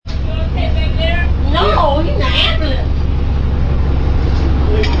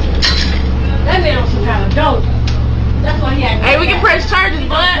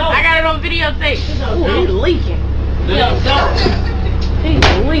leaking. Yo, don't. He's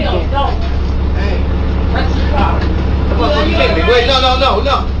leaking. Don't. Hey, what's the problem? Wait, no.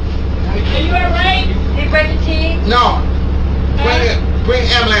 Are you alright? Did you break the teeth? No. Bring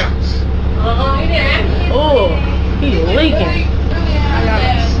ambulance. Oh, he's leaking.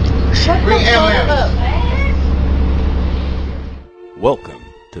 Bring ambulance. Welcome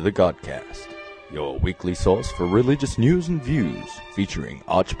to the Godcast, your weekly source for religious news and views, featuring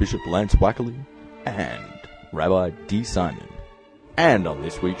Archbishop Lance Wackerly and Rabbi D. Simon. And on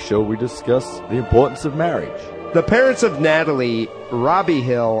this week's show, we discuss the importance of marriage. The parents of Natalie, Robbie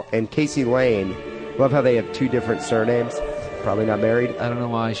Hill, and Casey Lane, love how they have two different surnames. Probably not married. I don't know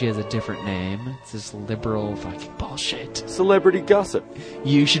why she has a different name. It's this liberal fucking bullshit. Celebrity gossip.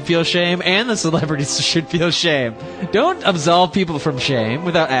 You should feel shame, and the celebrities should feel shame. Don't absolve people from shame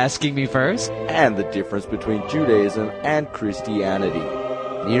without asking me first. And the difference between Judaism and Christianity.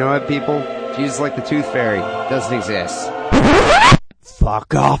 You know what, people? Jesus, like the Tooth Fairy, doesn't exist.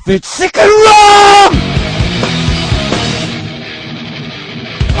 Fuck off, it's sick and wrong!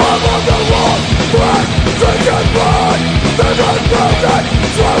 I'm on the wall, blood, drinking blood, vision broken,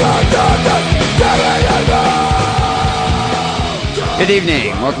 swallowed down, Good evening.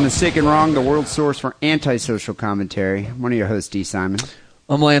 Welcome to Sick and Wrong, the world source for antisocial commentary. I'm one of your hosts, D. Simon.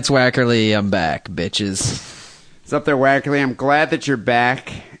 I'm Lance Wackerly. I'm back, bitches. What's up there, Wackerly? I'm glad that you're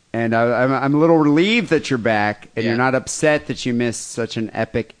back, and I'm a little relieved that you're back, and you're not upset that you missed such an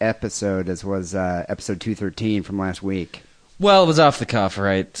epic episode as was episode 213 from last week. Well, it was off the cuff,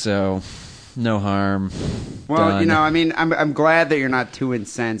 right? So, no harm. Well, done. you know, I mean, I'm glad that you're not too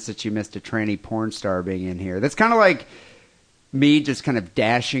incensed that you missed a tranny porn star being in here. That's kind of like me just kind of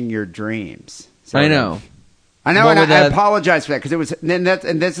dashing your dreams. I know. I know, and I apologize for that because it was. And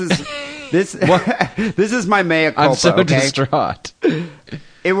this is this. This is my mea culpa. I'm so okay? distraught.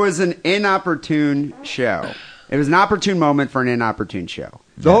 It was an inopportune show. It was an opportune moment for an inopportune show.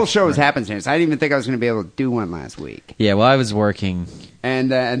 The whole show was happenstance. I didn't even think I was going to be able to do one last week. Yeah, well, I was working.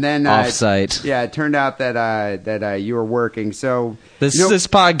 And then off-site. It turned out that you were working. So this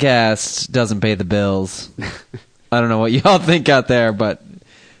podcast doesn't pay the bills. I don't know what y'all think out there, but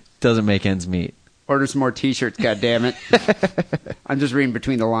it doesn't make ends meet. Order some more T-shirts, goddammit. I'm just reading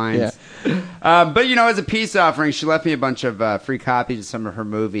between the lines. Yeah. But, you know, as a peace offering, she left me a bunch of free copies of some of her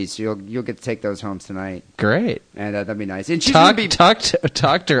movies, so you'll get to take those home tonight. Great. And that'd be nice. And she's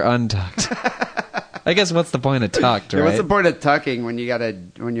tucked or untucked? I guess what's the point of tucked, right? Yeah, what's the point of tucking when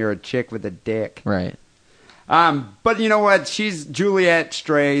you're a chick with a dick? Right. But you know what? She's Juliet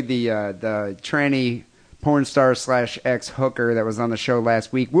Stray, the tranny porn star / ex-hooker that was on the show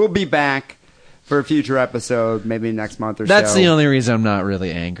last week. We'll be back for a future episode, maybe next month or so. That's the only reason I'm not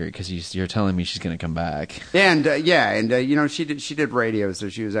really angry, because you're telling me she's going to come back. And you know, she did radio, so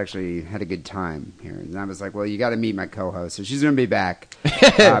she was actually had a good time here. And I was like, well, you got to meet my co-host, so she's going to be back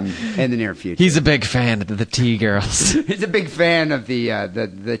in the near future. He's a big fan of the T-girls. He's a big fan of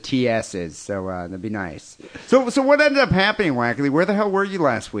the TSs, so that'd be nice. So what ended up happening, Wackerly? Where the hell were you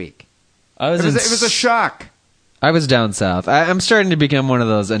last week? It was a shock. I was down south. I'm starting to become one of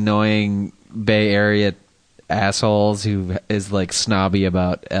those annoying Bay Area assholes who is like snobby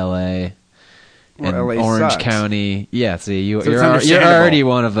about L.A. and LA Orange sucks. County. Yeah, see, you're understandable. already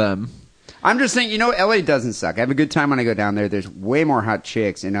one of them. I'm just saying, you know, L.A. doesn't suck. I have a good time when I go down there. There's way more hot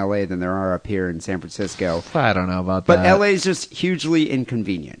chicks in L.A. than there are up here in San Francisco. I don't know about that. But L.A. is just hugely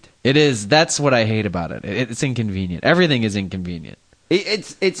inconvenient. It is. That's what I hate about it. It's inconvenient. Everything is inconvenient.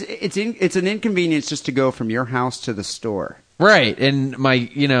 It's an inconvenience just to go from your house to the store. Right, and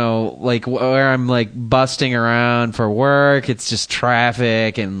like where I'm like busting around for work, it's just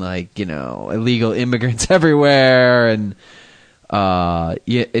traffic and like, illegal immigrants everywhere, and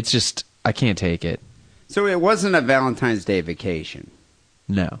it's just, I can't take it. So it wasn't a Valentine's Day vacation?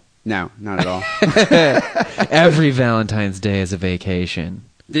 No, not at all. Every Valentine's Day is a vacation.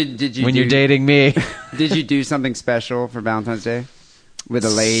 Did you? When you're dating me, did you do something special for Valentine's Day? With a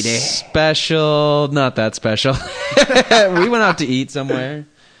lady? Special, not that special. We went out to eat somewhere,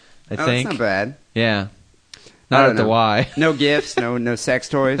 I think. That's not bad. Yeah. Not at the Y. No gifts, no sex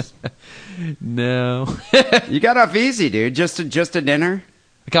toys? No. You got off easy, dude. Just a dinner?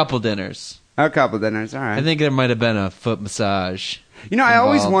 A couple dinners. A couple dinners, all right. I think there might have been a foot massage. You know, I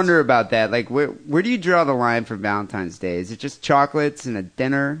always wonder about that. Like, where do you draw the line for Valentine's Day? Is it just chocolates and a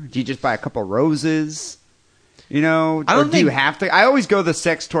dinner? Do you just buy a couple roses? You know, do you have to? I always go the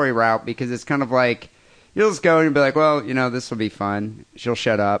sex toy route because it's kind of like, you'll just go and be like, well, this will be fun. She'll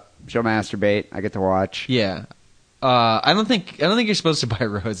shut up. She'll masturbate. I get to watch. Yeah. I don't think you're supposed to buy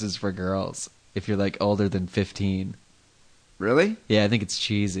roses for girls if you're like older than 15. Really? Yeah, I think it's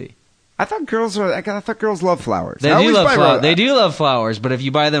cheesy. I thought girls love flowers. They I do always love buy flowers. They do love flowers, but if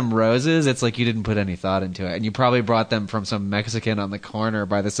you buy them roses, it's like you didn't put any thought into it, and you probably brought them from some Mexican on the corner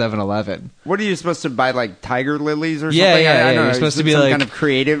by the 7-Eleven. What are you supposed to buy, like tiger lilies or Yeah, something? yeah, I yeah. don't know. You're supposed to be some like, kind of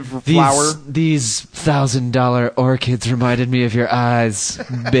creative flower. These $1,000 orchids reminded me of your eyes,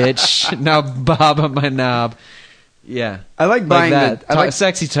 bitch. Now bob on my knob. Yeah, I like buying that.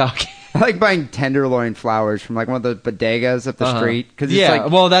 Sexy talk. I like buying tenderloin flowers from like one of the bodegas up the street. Cause it's yeah, like,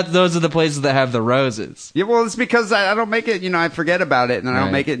 well, those are the places that have the roses. yeah, well, it's because I don't make it, I forget about it, and then I don't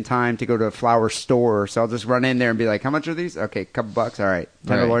Right. make it in time to go to a flower store, so I'll just run in there and be like, how much are these? Okay, couple bucks, all right.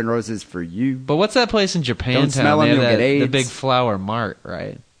 Tenderloin roses for you. But what's that place in Japantown? Don't smell them, They have you'll get the AIDS. big flower mart,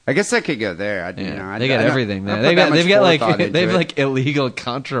 right? I guess I could go there. Yeah, I they got I don't- everything I there. don't put that They've much got like forethought into they have it. like illegal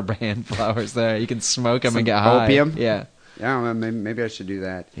contraband flowers there. You can smoke them Some and get high. opium? Yeah, Yeah, well, maybe I should do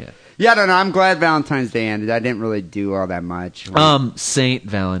that. yeah. Yeah, I don't know. I'm glad Valentine's Day ended. I didn't really do all that much. Saint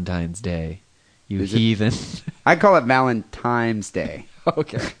Valentine's Day, you Is it? heathen. I call it Valentine's Day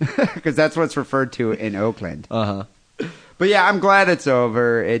Okay. because that's what's referred to in Oakland. Uh huh. But yeah, I'm glad it's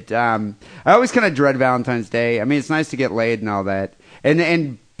over. I always kind of dread Valentine's Day. I mean, it's nice to get laid and all that.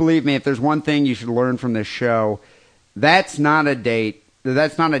 And believe me, if there's one thing you should learn from this show, that's not a date.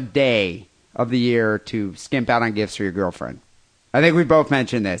 That's not a day of the year to skimp out on gifts for your girlfriend. I think we both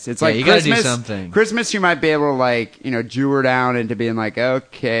mentioned this. It's like you gotta Christmas. do something. Christmas, you might be able to like, Jew her down into being like,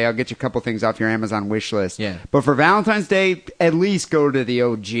 okay, I'll get you a couple things off your Amazon wish list. Yeah. But for Valentine's Day, at least go to the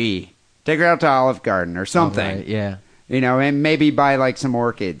OG. Take her out to Olive Garden or something. Right, yeah. And maybe buy like some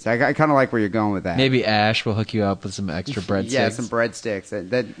orchids. I kind of like where you're going with that. Maybe Ash will hook you up with some extra breadsticks. Yeah, some breadsticks.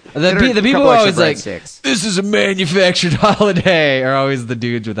 The people who are always like, this is a manufactured holiday, are always the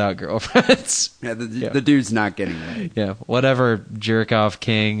dudes without girlfriends. yeah, the dude's not getting that. Yeah, whatever, jerk off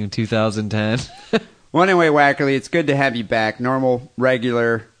king 2010. Well, anyway, Wackerly, it's good to have you back. Normal,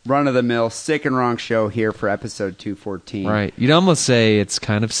 regular, run-of-the-mill, sick and wrong show here for episode 214. Right. You'd almost say it's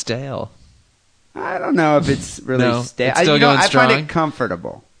kind of stale. I don't know if it's really No, stale. it's still going I find strong? it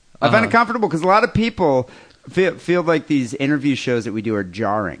comfortable. I find it comfortable because a lot of people feel like these interview shows that we do are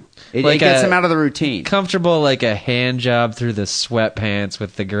jarring. It gets them out of the routine. Comfortable like a hand job through the sweatpants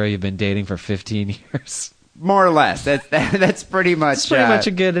with the girl you've been dating for 15 years. More or less. That's pretty much... That's pretty much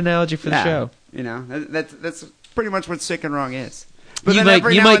a good analogy for the yeah, show. That's pretty much what sick and wrong is. But You then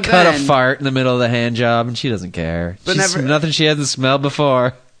every might now and cut then, a fart in the middle of the hand job, and she doesn't care. But She's never- nothing she hasn't smelled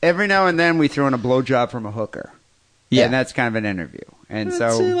before. Every now and then we throw in a blowjob from a hooker. Yeah. And that's kind of an interview. And It's so...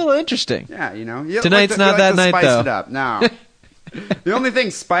 a little interesting. Yeah, you Tonight's not that night, spice though. It up. No. The only thing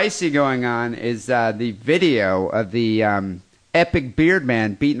spicy going on is the video of the epic beard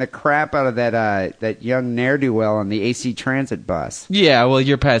man beating the crap out of that young ne'er-do-well on the AC Transit bus. Yeah, well,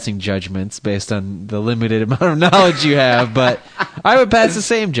 you're passing judgments based on the limited amount of knowledge you have, but I would pass the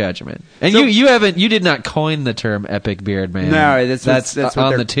same judgment. And So- you did not coin the term epic beard man. No, that's what on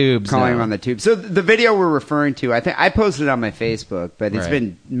they're the tubes. calling now. him on the tube. So the video we're referring to, I think I posted it on my Facebook, but it's Right.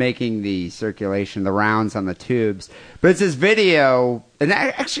 been making the circulation, the rounds on the tubes. But it's this video, and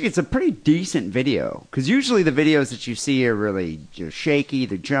actually it's a pretty decent video because usually the videos that you see are really shaky,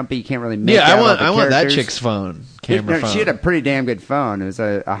 they're jumpy, you can't really make Yeah, out all I the want that characters. chick's camera phone. She had a pretty damn good phone. It was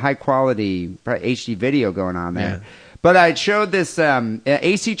a high quality HD video going on there. Yeah. But I showed this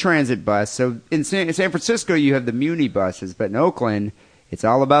AC Transit bus. So in San Francisco, you have the Muni buses, but in Oakland, it's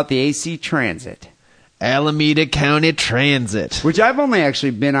all about the AC Transit. Alameda County Transit. Which I've only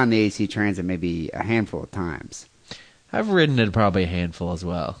actually been on the AC Transit maybe a handful of times. I've ridden it probably a handful as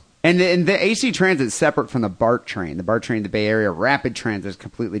well. And the AC Transit is separate from the BART train. The BART train in the Bay Area, Rapid Transit is a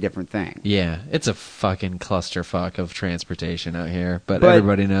completely different thing. Yeah, it's a fucking clusterfuck of transportation out here, but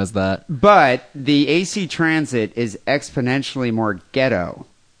everybody knows that. But the AC Transit is exponentially more ghetto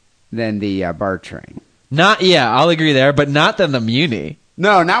than the BART train. I'll agree there, but not than the Muni.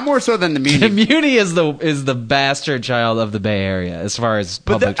 No, not more so than the Muni. The Muni is the bastard child of the Bay Area as far as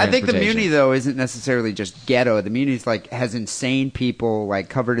public I think the transportation. Muni though isn't necessarily just ghetto. The Muni's like has insane people like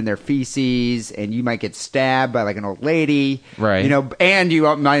covered in their feces, and you might get stabbed by like an old lady, Right. And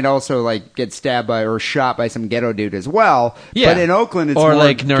you might also like get stabbed by or shot by some ghetto dude as well. Yeah. But in Oakland, it's or more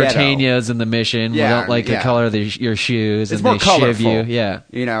like ghetto. Norteños in the Mission. Yeah, who don't like the yeah. color of your shoes, It's and more they colorful. shiv you. Yeah,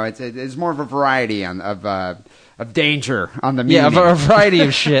 it's more of a variety of danger on the Muni. yeah, a variety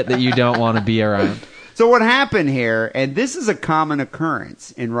of shit that you don't want to be around. So what happened here, and this is a common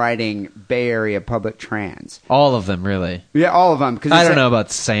occurrence in riding Bay Area public trans. All of them, really. Yeah, all of them. Cause I it's don't know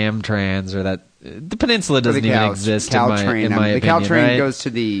about Sam Trans or that. The peninsula doesn't even exist in my Caltrain. opinion. The Caltrain right? goes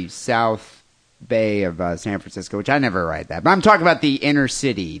to the South Bay of San Francisco, which I never ride that. But I'm talking about the inner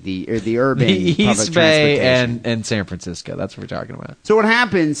city, the urban the public East Bay transportation. and San Francisco. That's what we're talking about. So what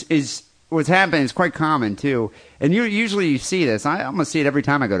happens is what's happening is quite common too, and usually you see this. I almost see it every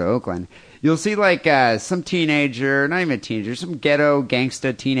time I go to Oakland. You'll see like some teenager, not even a teenager, some ghetto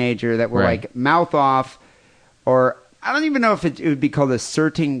gangsta teenager that will like mouth off, or I don't even know if it would be called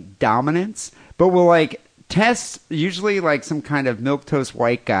asserting dominance, but will like test usually like some kind of milquetoast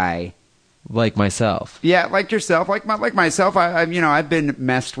white guy. Like myself. Yeah, like yourself, like myself. I've been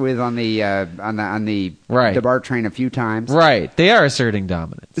messed with on the DeBart train a few times. Right, they are asserting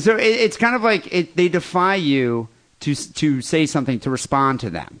dominance. So it's kind of like they defy you to say something, to respond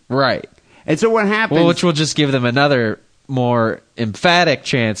to them. Right. And so what happens? Well, which will just give them another more emphatic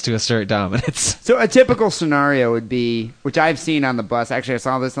chance to assert dominance. So a typical scenario would be, which I've seen on the bus. Actually, I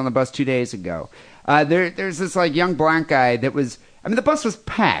saw this on the bus 2 days ago. There's this like young black guy that was. I mean, the bus was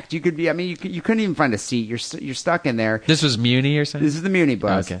packed. You couldn't even find a seat. You're stuck in there. This was Muni or something? This is the Muni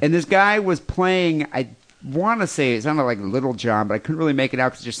bus. Okay. And this guy was playing, I want to say it sounded like Little John, but I couldn't really make it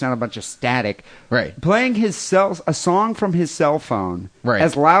out because it just sounded a bunch of static. Right. Playing a song from his cell phone right.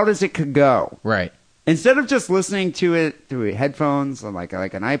 as loud as it could go. Right. Instead of just listening to it through headphones or like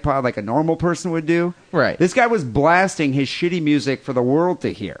an iPod like a normal person would do. Right. This guy was blasting his shitty music for the world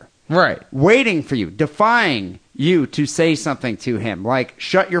to hear. Right. Waiting for you, defying you to say something to him, like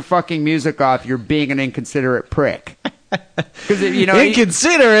 "Shut your fucking music off! You're being an inconsiderate prick." Because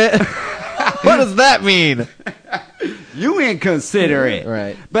inconsiderate. What does that mean? You inconsiderate,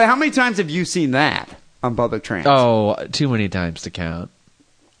 right? But how many times have you seen that on public transit? Oh, too many times to count.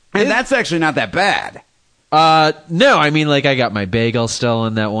 And that's actually not that bad. No, I mean, like, I got my bagel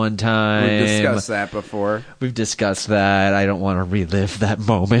stolen that one time. We've discussed that before. We've discussed that. I don't want to relive that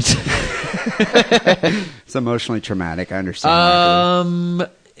moment. It's emotionally traumatic. I understand.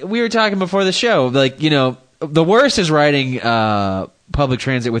 We were talking before the show, like, the worst is riding public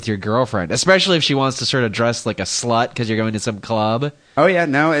transit with your girlfriend, especially if she wants to sort of dress like a slut because you're going to some club. Oh, yeah,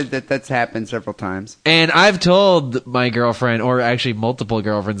 no, that's happened several times. And I've told my girlfriend, or actually multiple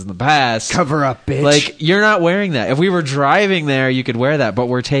girlfriends in the past, cover up, bitch. Like, you're not wearing that. If we were driving there, you could wear that, but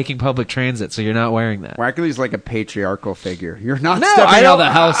we're taking public transit, so you're not wearing that. Wackerly's like a patriarchal figure. You're not stepping out of the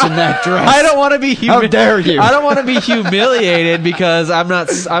house in that dress. I don't want to be How dare you? I don't want to be humiliated because I'm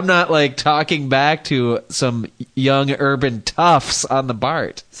not like talking back to some young urban toughs on the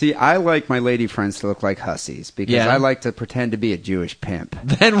BART. See, I like my lady friends to look like hussies because I like to pretend to be a Jewish pimp.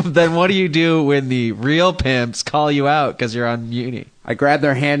 Then what do you do when the real pimps call you out because you're on Muni? I grab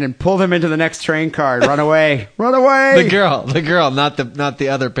their hand and pull them into the next train car and run away. Run away! The girl, not the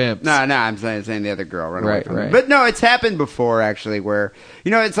other pimps. No, I'm saying the other girl. Run away from right. them. But no, it's happened before actually where,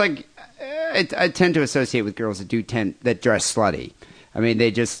 it's like, I tend to associate with girls that dress slutty. I mean,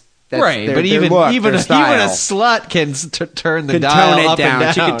 they just... Right, but even a slut can turn the dial up and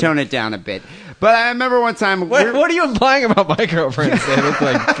down. She can tone it down a bit. But I remember one time... What are you implying about my girlfriends? They look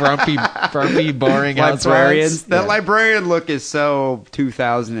like grumpy, boring librarians. housewives. That librarian look is so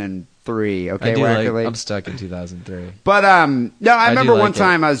 2003. Okay, I'm stuck in 2003. But no, I remember one like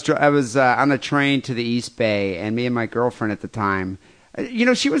time I was on the train to the East Bay, and me and my girlfriend at the time...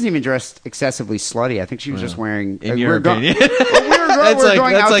 she wasn't even dressed excessively slutty. I think she was just wearing... In your opinion? That's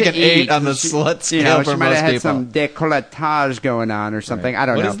like an 8 eat. on the slut scale for she might most have had people. some décolletage going on or something. Right. I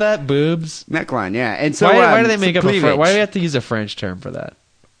don't know. What is that? Boobs? Neckline, yeah. And so why do they make up cleavage. why do we have to use a French term for that?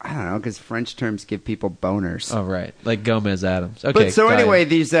 I don't know, because French terms give people boners. Oh, right. Like Gomez Adams. Okay. But so anyway,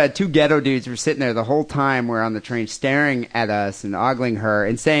 these two ghetto dudes were sitting there the whole time we're on the train staring at us and ogling her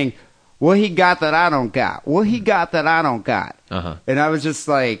and saying, "Well, he got that I don't got. Well, he got that I don't got." Uh-huh. And I was just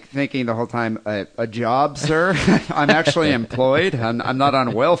like thinking the whole time, a job, sir? I'm actually employed. I'm not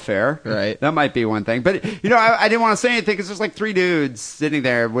on welfare. Right. That might be one thing. But, I didn't want to say anything because there's like 3 dudes sitting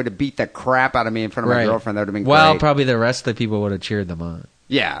there would have beat the crap out of me in front of my girlfriend. That would have been well, great. Probably the rest of the people would have cheered them on.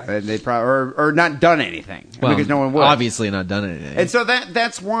 Yeah. And they probably, or not done anything. Well, because no one would. Obviously not done anything. And so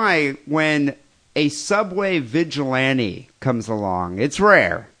that's why when a subway vigilante comes along, it's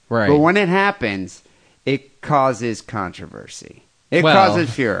rare. Right. But when it happens, it causes controversy. It causes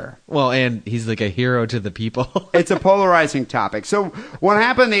furor. Well, and he's like a hero to the people. It's a polarizing topic. So what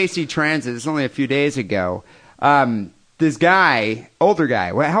happened in the AC Transit, this is only a few days ago, this guy, older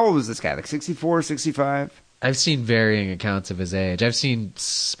guy, how old was this guy? Like 64, 65? I've seen varying accounts of his age. I've seen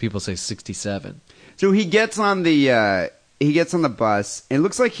people say 67. So he gets on the bus, and it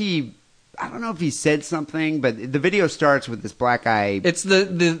looks like I don't know if he said something, but the video starts with this black guy. It's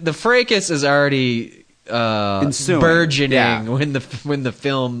the fracas is already burgeoning when the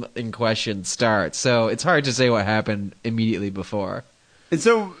film in question starts. So it's hard to say what happened immediately before. And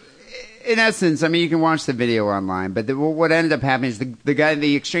so in essence, I mean, you can watch the video online, but what ended up happening is the guy,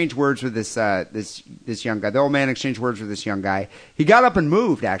 they exchanged words with this young guy. The old man exchanged words with this young guy. He got up and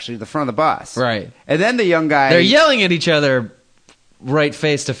moved, actually, to the front of the bus. Right. And then the young guy... They're yelling at each other right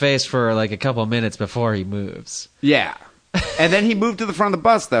face to face for like a couple of minutes before he moves. Yeah. And then he moved to the front of the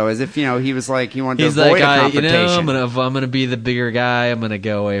bus, though, as if, he was like, he wanted to avoid a confrontation. I'm gonna be the bigger guy. I'm gonna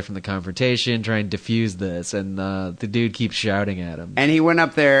go away from the confrontation, try and diffuse this. And the dude keeps shouting at him. And he went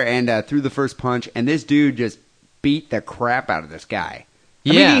up there and threw the first punch, and this dude just beat the crap out of this guy. I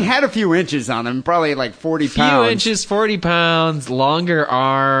mean, he had a few inches on him, probably like 40 pounds. Few inches, 40 pounds, longer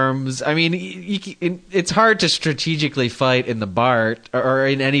arms. I mean, it's hard to strategically fight in the BART or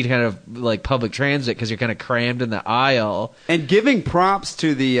in any kind of like public transit because you're kind of crammed in the aisle. And giving props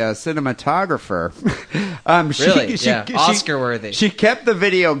to the cinematographer. Oscar-worthy. She kept the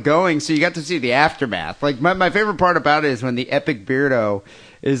video going, so you got to see the aftermath. Like, my favorite part about it is when the epic beardo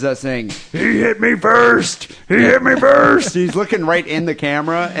is saying, "He hit me first! He hit me first!" He's looking right in the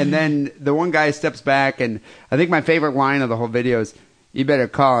camera, and then the one guy steps back, and I think my favorite line of the whole video is, "You better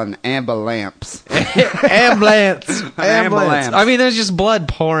call an ambulance." Ambulance. Ambulance. I mean, there's just blood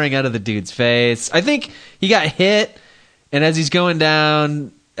pouring out of the dude's face. I think he got hit, and as he's going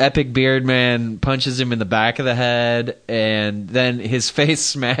down, Epic Beard Man punches him in the back of the head, and then his face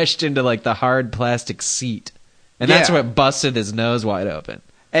smashed into like the hard plastic seat. And that's what busted his nose wide open.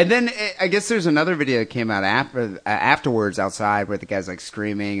 And then I guess there's another video that came out afterwards outside where the guy's like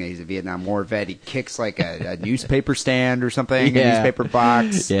screaming. He's a Vietnam War vet. He kicks like a newspaper stand or something, a newspaper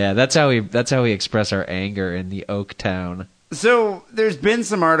box. Yeah, that's how we express our anger in the Oaktown. So there's been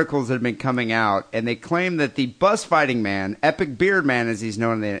some articles that have been coming out, and they claim that the bus fighting man, Epic Beard Man as he's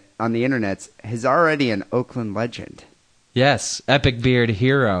known on the internet, is already an Oakland legend. Yes, Epic Beard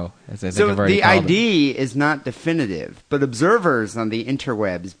Hero, as I think I've already called him. So the ID is not definitive, but observers on the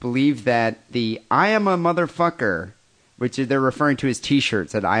interwebs believe that the "I am a motherfucker," which they're referring to as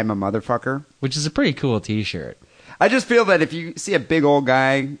T-shirts, that "I am a motherfucker," which is a pretty cool T-shirt. I just feel that if you see a big old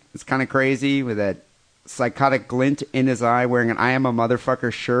guy that's kind of crazy with that psychotic glint in his eye wearing an "I am a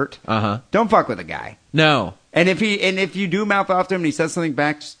motherfucker" shirt, don't fuck with the guy. No. And if you do mouth off to him and he says something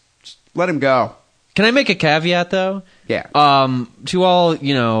back, just let him go. Can I make a caveat, though? Yeah. To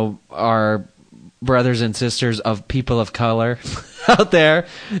all, our brothers and sisters of people of color out there,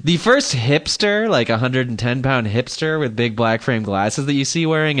 the first hipster, like 110-pound hipster with big black frame glasses that you see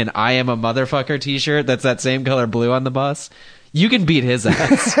wearing an "I am a motherfucker" T-shirt that's that same color blue on the bus, you can beat his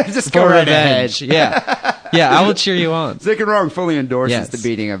ass. Just go right ahead. Yeah. Yeah, I will cheer you on. Sick and Wrong fully endorses the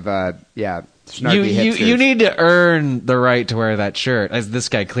beating of, snarky hipsters. You need to earn the right to wear that shirt, as this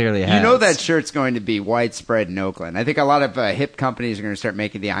guy clearly has. You know that shirt's going to be widespread in Oakland. I think a lot of hip companies are going to start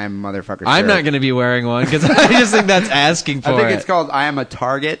making the "I am a motherfucker" shirt. I'm not going to be wearing one because I just think that's asking for it. I think it's called "I am a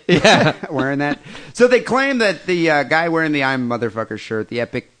Target." Yeah. Wearing that. So they claim that the guy wearing the "I am a motherfucker" shirt, the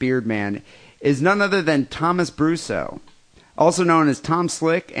Epic Beard Man, is none other than Thomas Brusso, also known as Tom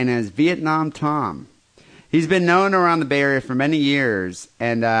Slick and as Vietnam Tom. He's been known around the Bay Area for many years,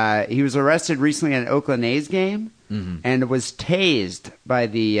 and he was arrested recently at an Oakland A's game and was tased by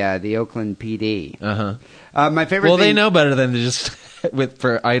the Oakland PD. My favorite. Well, thing, they know better than to just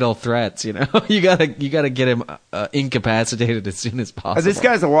for idle threats. You gotta get him incapacitated as soon as possible. This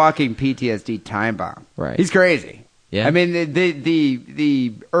guy's a walking PTSD time bomb. Right. He's crazy. Yeah. I mean,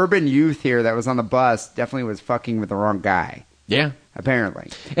 the urban youth here that was on the bus definitely was fucking with the wrong guy. Yeah. Apparently.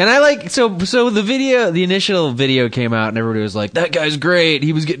 And I like, so the initial video came out and everybody was like, that guy's great.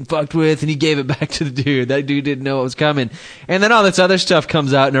 He was getting fucked with and he gave it back to the dude. That dude didn't know what was coming. And then all this other stuff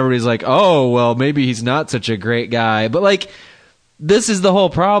comes out and everybody's like, oh, well, maybe he's not such a great guy. But like, this is the whole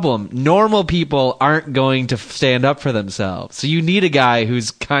problem. Normal people aren't going to stand up for themselves. So you need a guy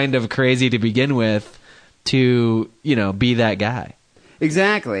who's kind of crazy to begin with to, be that guy.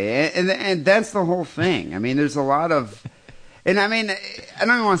 Exactly. And that's the whole thing. I mean, there's a lot of... And I mean, I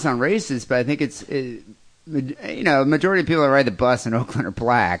don't even want to sound racist, but I think it's, majority of people that ride the bus in Oakland are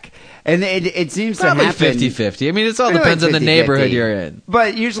black. And it seems probably to happen... 50-50. I mean, it all depends on the neighborhood you're in.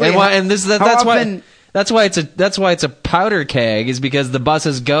 But usually... That's why it's a powder keg, is because the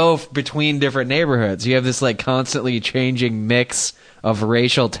buses go between different neighborhoods. You have this like constantly changing mix of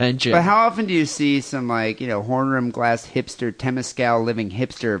racial tension. But how often do you see some horn rim glass hipster, Temescal living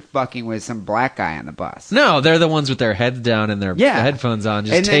hipster fucking with some black guy on the bus? No, they're the ones with their heads down and their headphones on,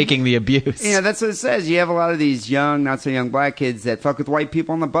 just taking the abuse. That's what it says. You have a lot of these young, not so young black kids that fuck with white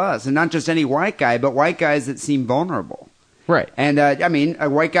people on the bus, and not just any white guy, but white guys that seem vulnerable. Right. And a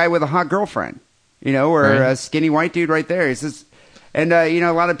white guy with a hot girlfriend. Or a skinny white dude right there. It's just, and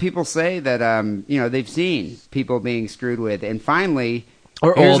a lot of people say that they've seen people being screwed with, and finally,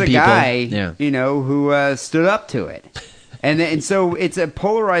 Or here's old a people. guy, Yeah. who stood up to it. And so it's a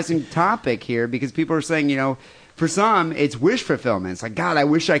polarizing topic here because people are saying, for some, it's wish fulfillment. It's like, God, I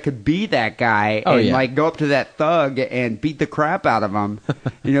wish I could be that guy and go up to that thug and beat the crap out of him,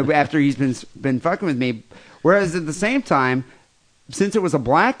 after he's been fucking with me. Whereas at the same time, since it was a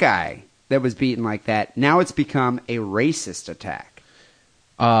black guy that was beaten like that, now it's become a racist attack.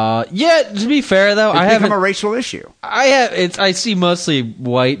 To be fair though, It's become a racial issue. I see mostly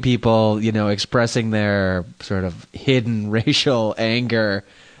white people, expressing their sort of hidden racial anger.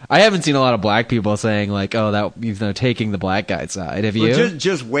 I haven't seen a lot of black people saying like, "Oh, that taking the black guy's side." Have you? Well,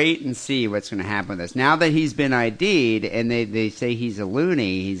 just wait and see what's going to happen with this. Now that he's been ID'd and they say he's a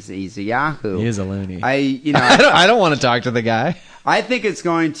loony, he's a yahoo. He is a loony. I don't want to talk to the guy. I think it's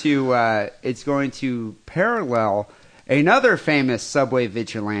going to parallel another famous subway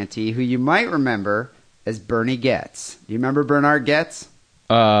vigilante who you might remember as Bernie Getz. Do you remember Bernard Getz?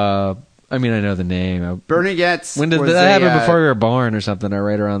 I know the name. Bernie Getz. When did that happen? Before you were born or something, or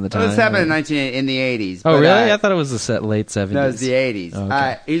right around the time? This happened in the 80s. Oh, really? I thought it was the late 70s. No, it was the 80s. Oh,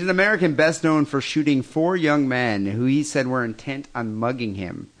 okay. He's an American best known for shooting 4 young men who he said were intent on mugging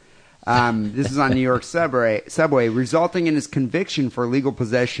him. This is on New York subway, resulting in his conviction for illegal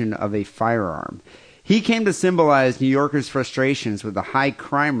possession of a firearm. He came to symbolize New Yorkers' frustrations with the high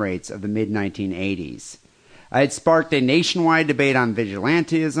crime rates of the mid-1980s. It sparked a nationwide debate on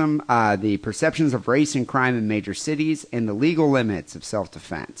vigilantism, the perceptions of race and crime in major cities, and the legal limits of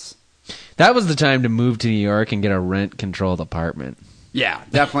self-defense. That was the time to move to New York and get a rent-controlled apartment. Yeah,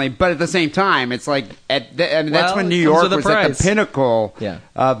 definitely. But at the same time, it's like that's when New York was at the pinnacle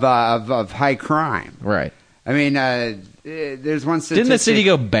of high crime. Right. I mean, there's one statistic. Didn't the city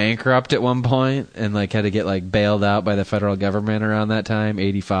go bankrupt at one point and had to get bailed out by the federal government around that time,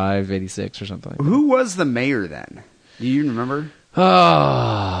 85, 86 or something? Who was the mayor then? Do you remember?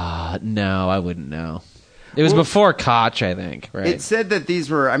 Oh, no, I wouldn't know. It was before Koch, I think, right? It said that these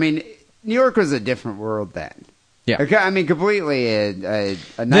were, New York was a different world then. Yeah. Okay, completely a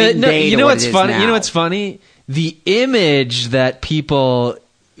night and day. You know what's funny? Now. You know what's funny? The image that people,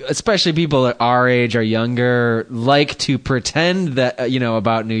 especially people at our age or younger, like to pretend that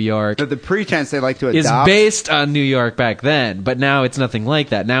about New York. The pretense they like to is adopt based on New York back then, but now it's nothing like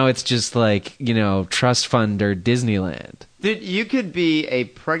that. Now it's just trust fund or Disneyland. Dude, you could be a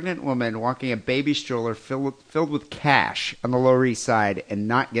pregnant woman walking a baby stroller filled with cash on the Lower East Side and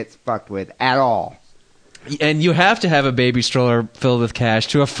not get fucked with at all. And you have to have a baby stroller filled with cash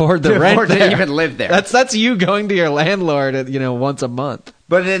to afford the rent there. To even live there. That's you going to your landlord once a month.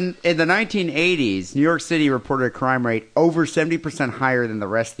 But in the 1980s, New York City reported a crime rate over 70% higher than the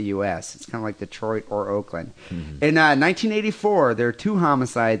rest of the U.S. It's kind of like Detroit or Oakland. Mm-hmm. In 1984, there were 2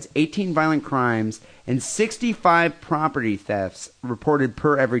 homicides, 18 violent crimes, and 65 property thefts reported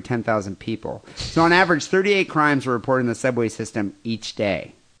per every 10,000 people. So on average, 38 crimes were reported in the subway system each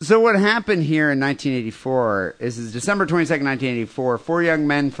day. So what happened here in 1984 is December 22nd, 1984, 4 young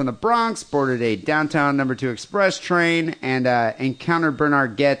men from the Bronx boarded a downtown No. 2 express train and encountered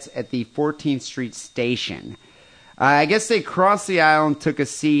Bernard Getz at the 14th Street station. I guess they crossed the aisle and took a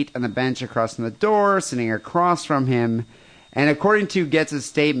seat on the bench across from the door, sitting across from him. And according to Getz's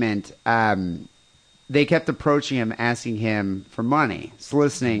statement, they kept approaching him, asking him for money,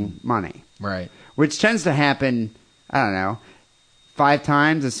 soliciting money. Right. Which tends to happen, 5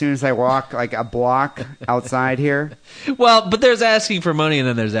 times as soon as I walk a block outside here. Well, but there's asking for money and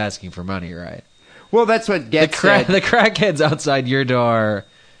then there's asking for money, right? Well, that's what Getz said. The crackheads outside your door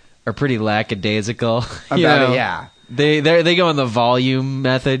are pretty lackadaisical. Yeah. They go on the volume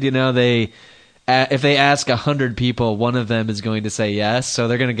method, if they ask 100 people, one of them is going to say yes, so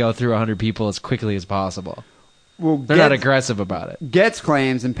they're going to go through 100 people as quickly as possible. Well, they're not aggressive about it. Getz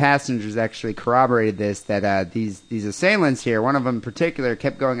claims, and passengers actually corroborated this, that these assailants here, one of them in particular,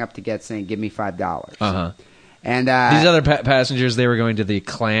 kept going up to Getz saying, "Give me $5." Uh-huh. And these other passengers, they were going to the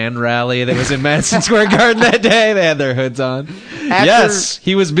Klan rally that was in Madison Square Garden that day. They had their hoods on. Yes,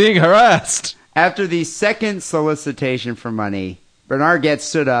 he was being harassed. After the second solicitation for money, Bernard Getz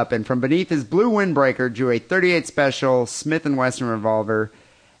stood up and from beneath his blue windbreaker drew a .38 Special Smith & Wesson revolver.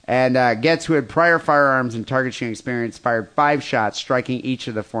 And Getz, who had prior firearms and target shooting experience, fired 5 shots, striking each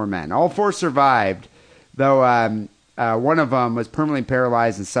of the 4 men. All 4 survived, though one of them was permanently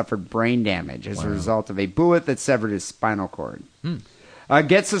paralyzed and suffered brain damage as a result of a bullet that severed his spinal cord.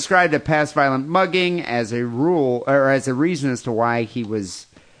 Getz described a past violent mugging as a reason as to why he was,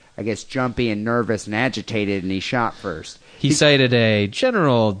 I guess, jumpy and nervous and agitated, and he shot first. He cited a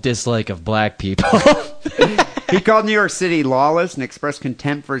general dislike of black people. He called New York City lawless and expressed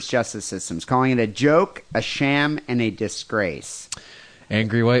contempt for its justice systems, calling it a joke, a sham, and a disgrace.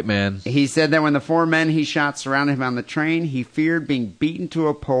 Angry white man. He said that when the 4 men he shot surrounded him on the train, he feared being beaten to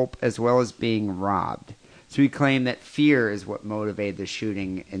a pulp as well as being robbed. So he claimed that fear is what motivated the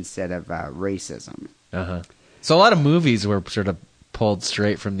shooting instead of racism. Uh-huh. So a lot of movies were sort of pulled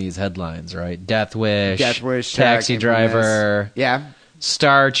straight from these headlines, right? Death Wish, Taxi Driver,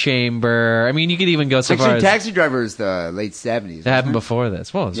 Star Chamber. I mean, you could even go so far as... Taxi Driver is the late 70s. That happened before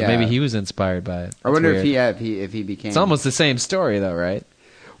this. Well, so maybe he was inspired by it. I wonder if he became... It's almost the same story, though, right?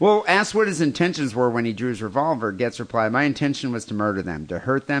 Well, asked what his intentions were when he drew his revolver, Getz replied, "My intention was to murder them, to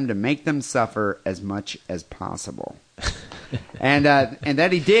hurt them, to make them suffer as much as possible." and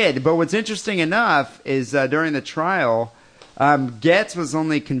that he did. But what's interesting enough is during the trial, Getz was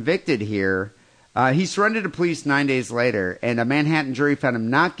only convicted here. He surrendered to police 9 days later, and a Manhattan jury found him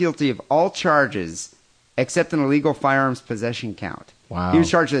not guilty of all charges except an illegal firearms possession count. Wow. He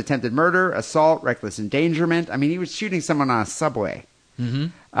was charged with attempted murder, assault, reckless endangerment. I mean, he was shooting someone on a subway.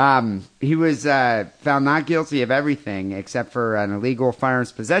 Mm-hmm. He was found not guilty of everything except for an illegal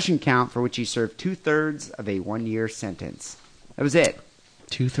firearms possession count for which he served 2/3 of a 1-year sentence. That was it.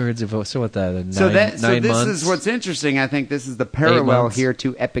 2/3 of so what that? So this months? is what's interesting. I think this is the parallel here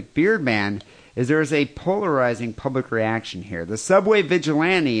to Epic Beardman. Is there is a polarizing public reaction here. The subway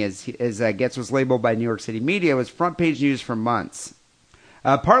vigilante, as Getz was labeled by New York City media, was front page news for months.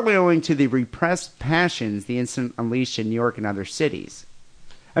 Partly owing to the repressed passions the incident unleashed in New York and other cities.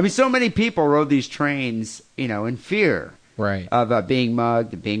 I mean, so many people rode these trains, in fear of being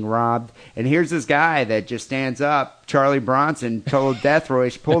mugged and being robbed. And here's this guy that just stands up, Charlie Bronson, total death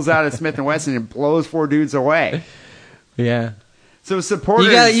wish, pulls out a Smith & Wesson and blows 4 dudes away. Yeah. So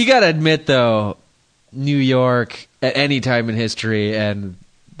supporters... You gotta admit, though, New York at any time in history and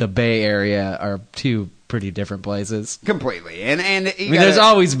the Bay Area are two pretty different places. Completely. And there's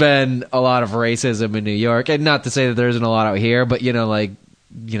always been a lot of racism in New York, and not to say that there isn't a lot out here, but you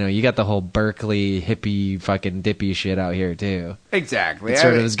got the whole Berkeley hippie fucking dippy shit out here too. Exactly. It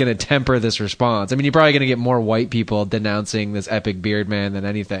sort of is going to temper this response. I mean, you're probably going to get more white people denouncing this epic beard man than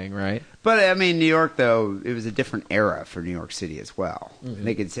anything, right? But I mean, New York, though, it was a different era for New York City as well. Mm-hmm. I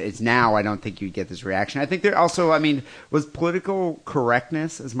think it's now. I don't think you'd get this reaction. I think there also. I mean, was political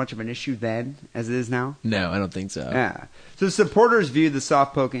correctness as much of an issue then as it is now? No, I don't think so. Yeah. So supporters viewed the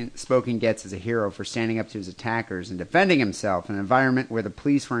soft-spoken Getz as a hero for standing up to his attackers and defending himself in an environment where the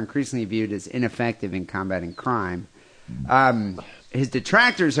police were increasingly viewed as ineffective in combating crime. His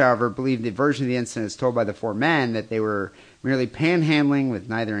detractors, however, believe the version of the incident is told by the 4 men that they were merely panhandling with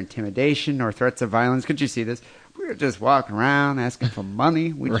neither intimidation nor threats of violence. Could you see this? We were just walking around asking for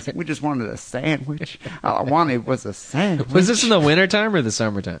money. We just wanted a sandwich. All I wanted was a sandwich. Was this in the wintertime or the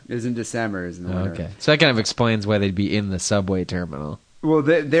summertime? It was in December. It was in the winter. Okay. So that kind of explains why they'd be in the subway terminal. Well,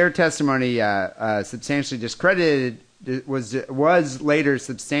 their testimony substantially discredited was later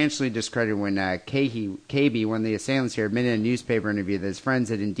substantially discredited when KB, one of the assailants here, admitted in a newspaper interview that his friends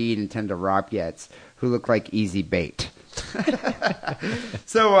had indeed intended to rob Getz, who looked like easy bait.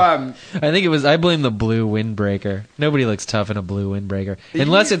 So I think I blame the blue windbreaker. Nobody looks tough in a blue windbreaker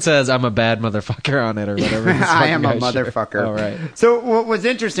unless it says I'm a bad motherfucker on it or whatever. I am a motherfucker. Oh, right. So what was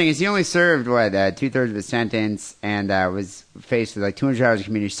interesting is he only served 2/3 of his sentence and was faced with like 200 hours of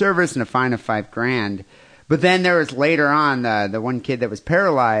community service and a fine of $5,000. But then there was later on the one kid that was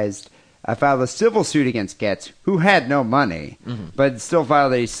paralyzed filed a civil suit against Getz, who had no money, but still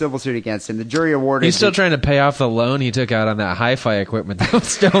filed a civil suit against him. The jury awarded... He's still trying to pay off the loan he took out on that hi-fi equipment that was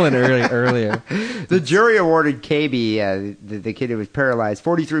stolen earlier. The jury awarded KB, the kid who was paralyzed,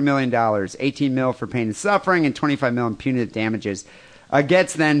 $43 million, $18 million for pain and suffering, and $25 million in punitive damages.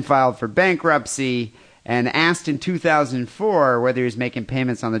 Getz then filed for bankruptcy and asked in 2004 whether he was making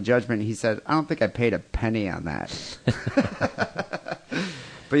payments on the judgment. He said, "I don't think I paid a penny on that."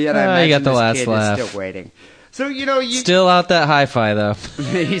 But yet I imagine you got the this last kid laugh. is still waiting. So, still out that hi-fi, though.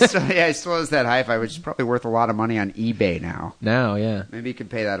 he still has that hi-fi, which is probably worth a lot of money on eBay now. Now, yeah. Maybe you could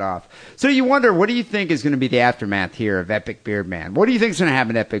pay that off. So you wonder, what do you think is going to be the aftermath here of Epic Beardman? What do you think is going to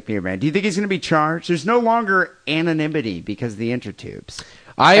happen to Epic Beardman? Do you think he's going to be charged? There's no longer anonymity because of the intertubes.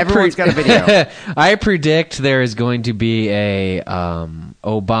 Everyone's got a video. I predict there is going to be a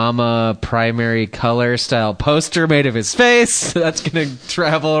Obama primary color style poster made of his face. That's going to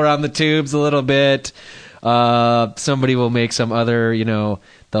travel around the tubes a little bit. Somebody will make some other,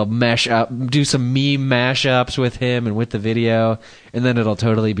 they'll mesh up, do some meme mashups with him and with the video, and then it'll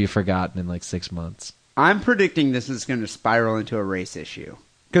totally be forgotten in like 6 months. I'm predicting this is going to spiral into a race issue.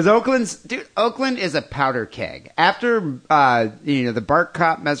 Because Oakland is a powder keg. After, the BART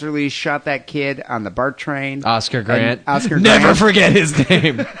cop Meserly shot that kid on the BART train. Oscar Grant. Oscar Grant. Never forget his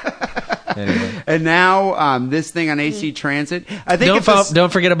name. Anyway. And now this thing on AC Transit. I think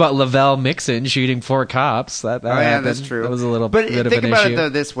Don't forget about Lavelle Mixon shooting 4 cops. That happened. That's true. That was a little but bit of think an about issue. it though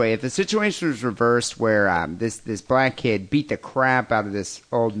this way: if the situation was reversed, where this black kid beat the crap out of this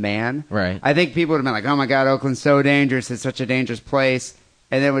old man, Right. I think people would have been like, "Oh my God, Oakland's so dangerous! It's such a dangerous place."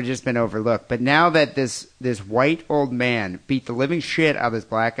 And then it would have just been overlooked. But now that this white old man beat the living shit out of this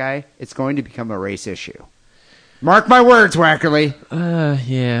black guy, it's going to become a race issue. Mark my words, Wackerly.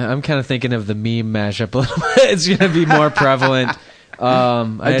 Yeah, I'm kind of thinking of the meme mashup a little bit. It's going to be more prevalent.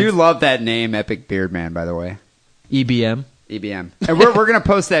 I do love that name, Epic Beard Man, by the way. EBM. EBM. And we're going to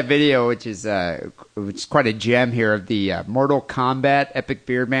post that video, which is quite a gem here, of the Mortal Kombat Epic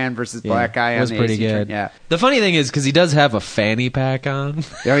Beard Man versus Black Guy. It was on the pretty AC good. Yeah. The funny thing is, because he does have a fanny pack on.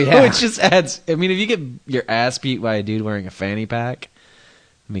 Oh, yeah. Which just adds, I mean, if you get your ass beat by a dude wearing a fanny pack,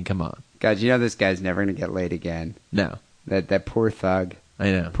 I mean, come on. God, you know this guy's never going to get laid again. No. That poor thug.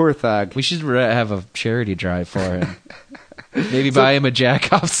 I know. Poor thug. We should have a charity drive for him. Maybe buy him a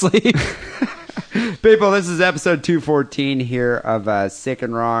jack-off sleeve. People, this is episode 214 here of Sick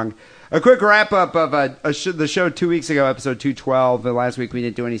and Wrong. A quick wrap-up of the show 2 weeks ago, episode 212. Last week we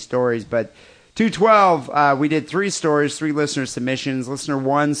didn't do any stories, but 212, we did 3 stories, 3 listener submissions. Listener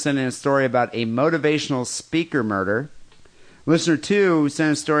 1 sent in a story about a motivational speaker murder. Listener 2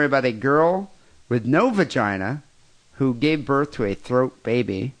 sent a story about a girl with no vagina who gave birth to a throat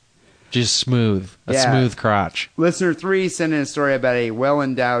baby. Just smooth. A Yeah. smooth crotch. Listener 3 sent in a story about a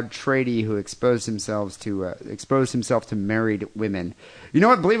well-endowed tradie who exposed himself to married women. You know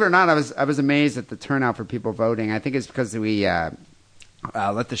what? Believe it or not, I was amazed at the turnout for people voting. I think it's because we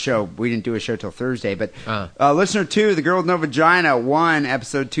let the show. We didn't do a show till Thursday, but listener 2, the girl with no vagina, won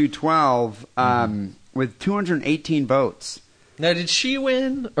episode 212 with 218 votes. Now, did she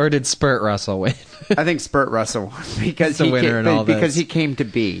win, or did Spurt Russell win? I think Spurt Russell won because the winner in all because this. he came to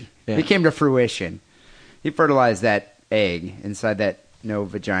be. Yeah. He came to fruition. He fertilized that egg inside that no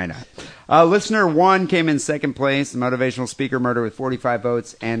vagina. Listener 1 came in second place, the motivational speaker murder, with 45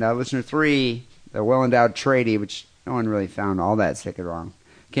 votes, and listener 3, the well-endowed tradie, which no one really found all that sick and wrong,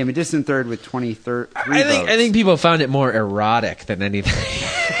 came a distant third with 23 votes. I think people found it more erotic than anything.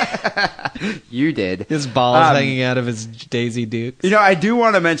 You did. His balls hanging out of his Daisy Dukes. You know, I do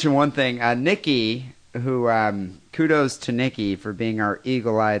want to mention one thing. Nikki, who kudos to Nikki for being our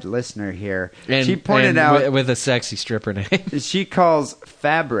eagle-eyed listener here. She pointed out with a sexy stripper name. She calls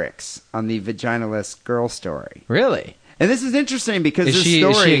fabrics on the vaginaless girl story. Really? And this is interesting because Is this she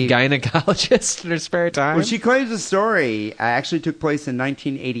story... a gynecologist in her spare time? Well, she claims the story actually took place in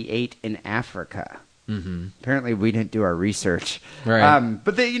 1988 in Africa. Mm-hmm. Apparently, we didn't do our research. Right.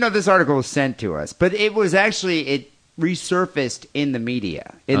 But this article was sent to us. But it was actually... It resurfaced in the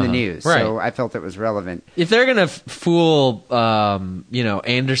media, in the news. Right. So I felt it was relevant. If they're going to fool,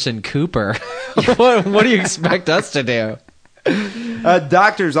 Anderson Cooper, what do you expect us to do?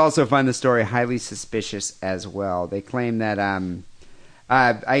 Doctors also find the story highly suspicious as well. They claim that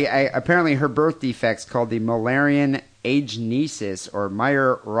apparently her birth defects, called the Mullerian agenesis or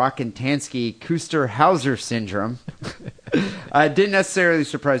Meyer-Rokitansky-Kuster-Hauser syndrome, didn't necessarily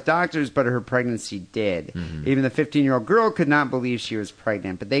surprise doctors, but her pregnancy did. Mm-hmm. Even the 15-year-old girl could not believe she was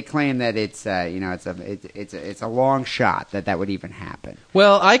pregnant, but they claim that it's a long shot that would even happen.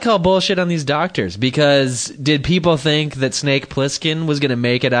 Well, I call bullshit on these doctors, because did people think that Snake Plissken was going to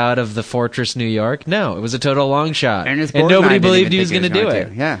make it out of the Fortress, New York? No, it was a total long shot, and nobody believed he was going to do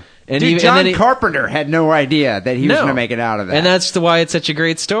it. Yeah. And John Carpenter had no idea that he was going to make it out of that. And that's why it's such a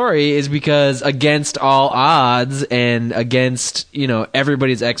great story, is because against all odds and against,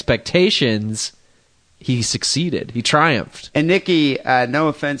 everybody's expectations, he succeeded. He triumphed. And Nikki, no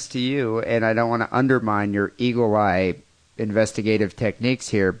offense to you, and I don't want to undermine your eagle eye investigative techniques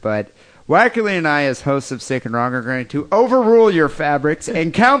here, but Wackerly and I, as hosts of Sick and Wrong, are going to overrule your fabrics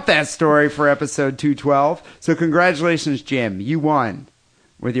and count that story for episode 212. So congratulations, Jim. You won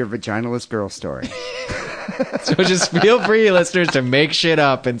with your vaginalist girl story. So just feel free, listeners, to make shit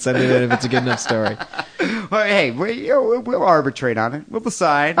up and send it in if it's a good enough story. Well, hey, we'll arbitrate on it. We'll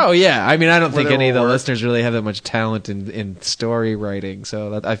decide. Oh, yeah. I mean, I don't think any of the listeners really have that much talent in story writing,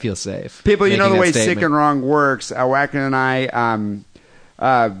 so I feel safe. People, you know the way Sick and Wrong works. Wacken and I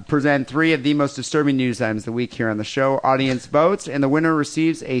present 3 of the most disturbing news items of the week here on the show. Audience votes, and the winner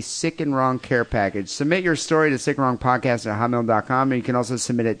receives a Sick and Wrong care package. Submit your story to sickandwrongpodcast@hotmail.com, and you can also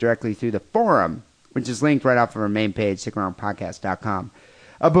submit it directly through the forum, which is linked right off of our main page, sickandwrongpodcast.com.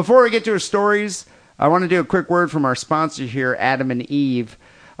 Before we get to our stories, I want to do a quick word from our sponsor here, Adam and Eve.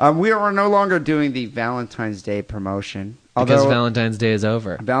 We are no longer doing the Valentine's Day promotion. Because Valentine's Day is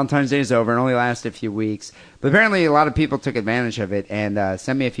over. Valentine's Day is over and only lasted a few weeks. But apparently a lot of people took advantage of it and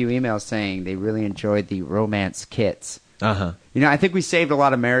sent me a few emails saying they really enjoyed the romance kits. Uh-huh. You know, I think we saved a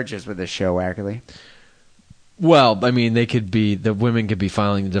lot of marriages with this show, actually. Well, I mean, the women could be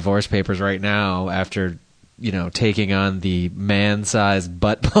filing the divorce papers right now after, taking on the man-sized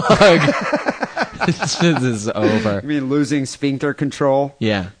butt plug. This is over. You mean losing sphincter control?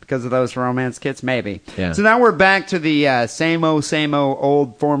 Yeah. Because of those romance kits? Maybe. Yeah. So now we're back to the same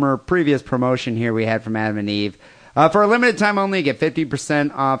old former previous promotion here we had from Adam and Eve. For a limited time only, you get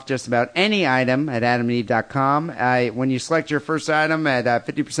 50% off just about any item at adamandeve.com. When you select your first item at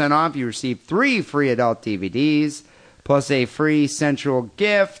 50% off, you receive 3 free adult DVDs, plus a free sensual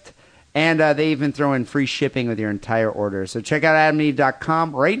gift, and they even throw in free shipping with your entire order. So check out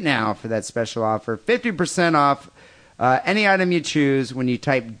adamandeve.com right now for that special offer. 50% off any item you choose when you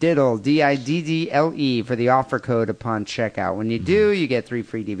type diddle, D-I-D-D-L-E, for the offer code upon checkout. When you do, you get 3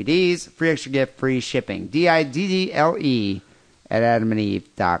 free DVDs, free extra gift, free shipping. D-I-D-D-L-E at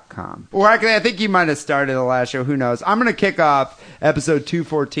adamandeve.com. Well, actually, I think you might have started the last show. Who knows? I'm going to kick off episode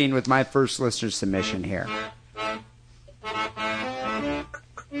 214 with my first listener submission here.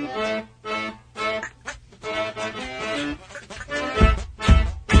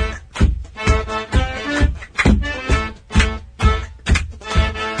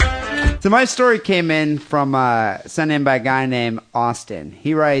 So my story came in from sent in by a guy named Austin.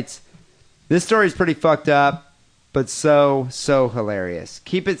 He writes, "This story's pretty fucked up, but so hilarious.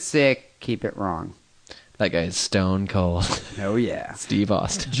 Keep it sick, keep it wrong." That guy's stone cold. Oh yeah. Steve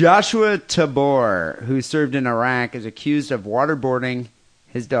Austin. Joshua Tabor, who served in Iraq, is accused of waterboarding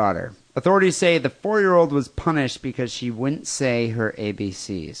his daughter. Authorities say the 4-year-old was punished because she wouldn't say her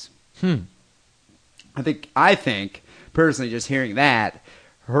ABCs. I think personally, just hearing that,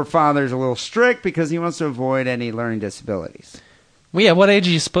 her father's a little strict because he wants to avoid any learning disabilities. Well, yeah, what age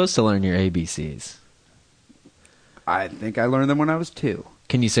are you supposed to learn your ABCs? I think I learned them when I was 2.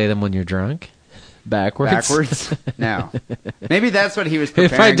 Can you say them when you're drunk? Backwards? No. Maybe that's what he was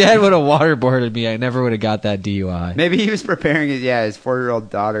preparing. If my dad would have waterboarded me, I never would have got that DUI. Maybe he was preparing his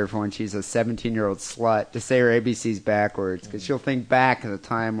 4-year-old daughter for when she's a 17-year-old slut to say her ABCs backwards, because she'll think back at the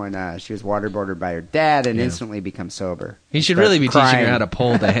time when she was waterboarded by her dad and instantly become sober. He should really be teaching her how to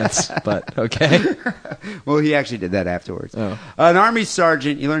pole dance, but okay. Well, he actually did that afterwards. Oh. An Army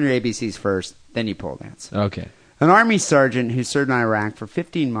sergeant, you learn your ABCs first, then you pole dance. Okay. An Army sergeant who served in Iraq for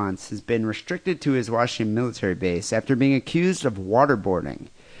 15 months has been restricted to his Washington military base after being accused of waterboarding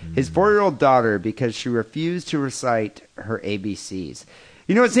his 4-year-old daughter because she refused to recite her ABCs.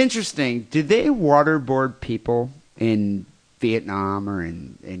 You know, it's interesting. Did they waterboard people in Vietnam or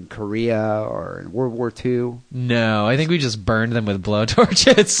in Korea or in World War II? No, I think we just burned them with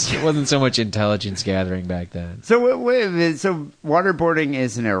blowtorches. It wasn't so much intelligence gathering back then. So waterboarding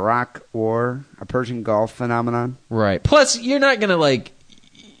is an Iraq War, a Persian Gulf phenomenon? Right. Plus, you're not going to,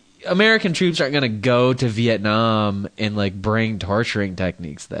 American troops aren't going to go to Vietnam and, bring torturing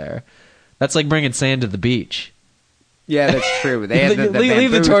techniques there. That's like bringing sand to the beach. Yeah, that's true. They have the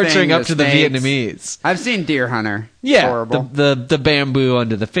leave the torturing thing, up to the snakes. Vietnamese. I've seen Deer Hunter. Yeah, horrible. The bamboo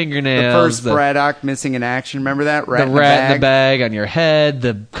under the fingernails. The first Braddock missing in action. Remember that? The rat in the bag on your head.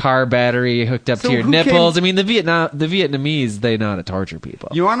 The car battery hooked up to your nipples. I mean, the Vietnamese, they know how to torture people.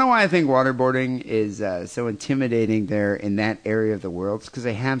 You want to know why I think waterboarding is so intimidating there in that area of the world? It's because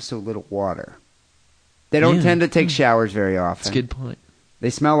they have so little water. They don't tend to take showers very often. That's a good point.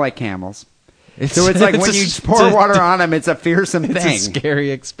 They smell like camels. So it's like when you pour water on them, it's a fearsome thing. It's a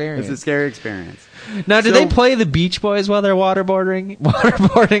scary experience. It's a scary experience. Now, do they play the Beach Boys while they're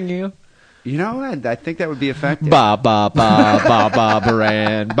waterboarding you? You know what? I think that would be effective. Ba ba ba ba ba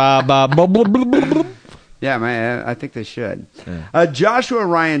baran ba ba blah blah blah blah. Yeah, I think they should. Yeah. Joshua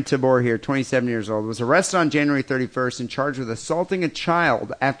Ryan Tabor here, 27 years old, was arrested on January 31st and charged with assaulting a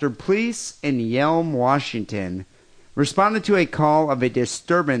child after police in Yelm, Washington, responded to a call of a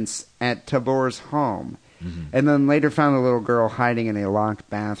disturbance at Tabor's home, and then later found the little girl hiding in a locked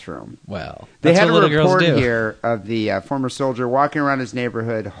bathroom. Well, they had a little report girls do. here of the former soldier walking around his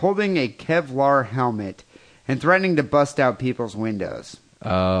neighborhood holding a Kevlar helmet and threatening to bust out people's windows.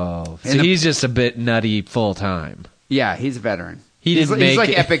 Oh, so he's just a bit nutty full time. Yeah, he's a veteran. He's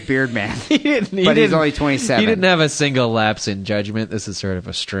like Epic Beard Man. But he's only 27. He didn't have a single lapse in judgment. This is sort of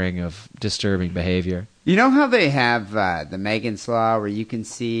a string of disturbing behavior. You know how they have the Megan's Law where you can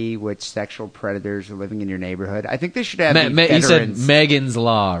see which sexual predators are living in your neighborhood? I think they should have You said Megan's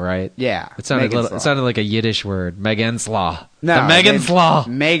Law, right? Yeah. It sounded Megan's Law. it sounded like a Yiddish word. Megan's Law. No, the Megan's Law.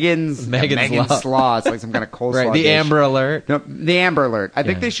 Megan's Law. It's like some kind of coleslaw Right, the dish. Amber Alert. No, the Amber Alert. I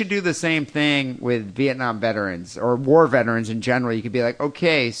think Yeah. they should do the same thing with Vietnam veterans or war veterans in general. You could be like,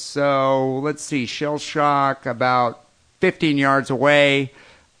 okay, so let's see, shell shock about 15 yards away.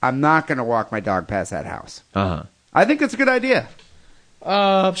 I'm not going to walk my dog past that house. Uh-huh. I think that's a good idea.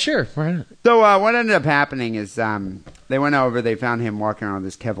 Sure. Why not? So what ended up happening is they went over, they found him walking around with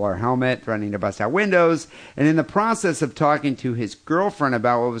this Kevlar helmet, threatening to bust out windows, and in the process of talking to his girlfriend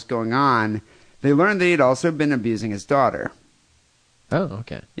about what was going on, they learned that he'd also been abusing his daughter. Oh,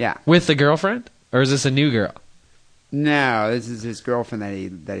 okay. Yeah. With the girlfriend? Or is this a new girl? No, this is his girlfriend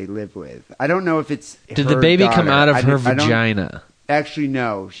that he lived with. I don't know if it's Did her the baby daughter. come out of her I don't- vagina? Actually,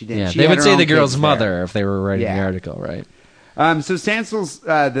 no, she didn't. Yeah, She they had would her say own the girl's kids mother there. if they were writing Yeah. the article, right? So Stansel's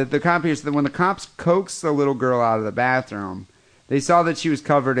the copiers, when the cops coaxed the little girl out of the bathroom, they saw that she was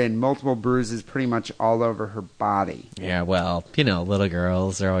covered in multiple bruises pretty much all over her body. Yeah, well, little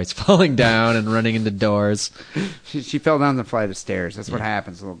girls, they're always falling down and running into doors. She fell down the flight of stairs. That's what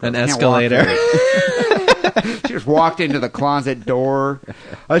happens to little girls. An They can't walk escalator. very- She just walked into the closet door.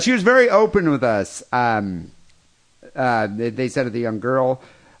 She was very open with us. They said to the young girl,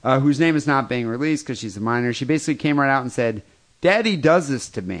 whose name is not being released because she's a minor, she basically came right out and said, "Daddy does this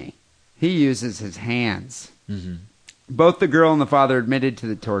to me. He uses his hands." Mm-hmm. Both the girl and the father admitted to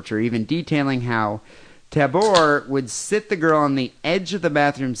the torture, even detailing how Tabor would sit the girl on the edge of the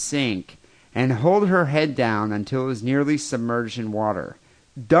bathroom sink and hold her head down until it was nearly submerged in water,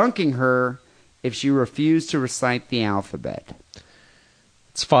 dunking her if she refused to recite the alphabet.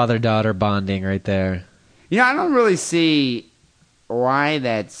 It's father-daughter bonding right there. I don't really see why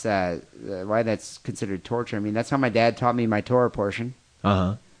that's considered torture. I mean, that's how my dad taught me my Torah portion.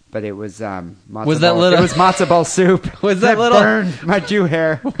 Uh-huh. But it was matzo that ball. little- It was matzo ball soup. Was that little- burned my Jew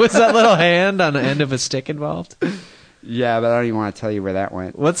hair? Was that little hand on the end of a stick involved? Yeah, but I don't even want to tell you where that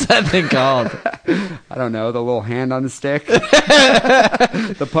went. What's that thing called? I don't know. The little hand on the stick,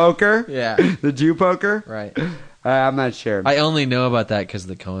 the poker, Yeah. the Jew poker. Right. I'm not sure. I only know about that because of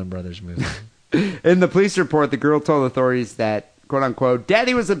the Coen Brothers movie. In the police report, the girl told authorities that, quote unquote,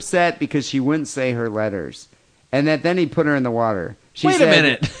 Daddy was upset because she wouldn't say her letters, and that then he put her in the water. Wait a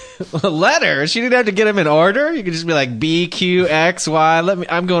minute. Letters? She didn't have to get them in order? You could just be like B, Q, X, Y.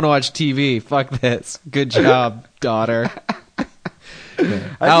 I'm going to watch TV. Fuck this. Good job, daughter.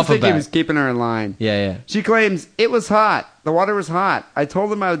 I just think he was keeping her in line. Yeah. She claims, "It was hot. The water was hot. I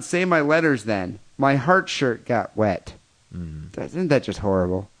told him I would say my letters then. My heart shirt got wet." Isn't that just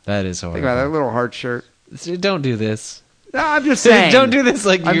horrible? That is horrible. Think about that little heart shirt. Don't do this. No, I'm just saying. Don't do this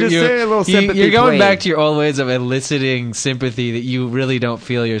like I'm just saying a little sympathy you're going plea. back to your old ways of eliciting sympathy that you really don't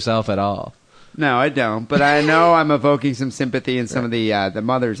feel yourself at all. No, I don't. But I know I'm evoking some sympathy in some of the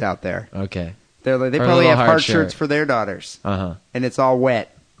mothers out there. Okay. They Or probably little have heart heart shirt. shirts for their daughters. Uh-huh. And it's all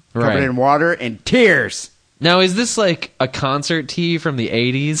wet. Covered Right. in water and tears. Now, is this like a concert tee from the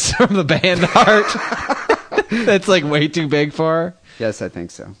 80s from the band Heart? That's like way too big for her? Yes, I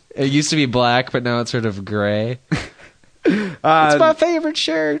think so. It used to be black, but now it's sort of gray. It's my favorite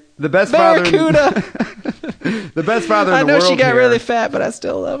shirt. The best Barracuda. The best father in I the know world she got here. really fat, but I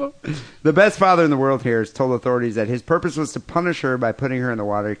still love him. The best father in the world here has told authorities that his purpose was to punish her by putting her in the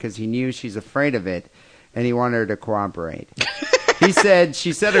water because he knew she's afraid of it and he wanted her to cooperate. He said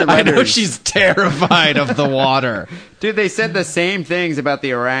she said her I letters. know she's terrified of the water. Dude, they said the same things about the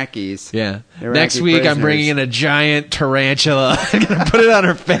Iraqis. Yeah. The Iraqi Next week, I'm prisoners. bringing in a giant tarantula. I'm going to put it on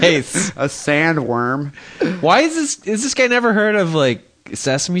her face. A sandworm. Why is this guy never heard of like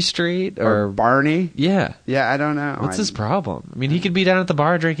Sesame Street Or or Barney. yeah? Yeah, I don't know. What's his problem? I mean, he could be down at the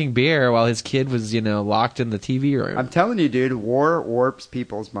bar drinking beer while his kid was, locked in the TV room. I'm telling you, dude, war warps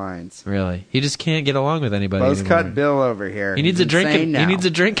people's minds. Really, he just can't get along with anybody. Buzz anymore. cut Bill over here. He needs He's a drinking. insane now. He needs a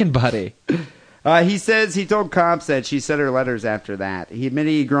drinking buddy. He says he told cops that she said her letters after that. He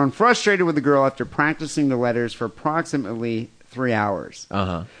admitted he'd grown frustrated with the girl after practicing the letters for approximately 3 hours. Uh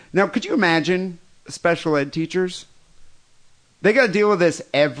huh. Now, could you imagine special ed teachers? They got to deal with this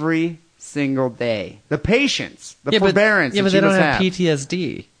every single day. The patience, the forbearance. Yeah, that but they she don't must have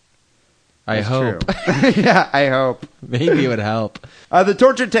PTSD. I That's hope. true. Yeah, I hope. Maybe it would help. The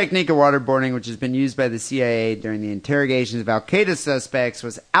torture technique of waterboarding, which has been used by the CIA during the interrogations of Al-Qaeda suspects,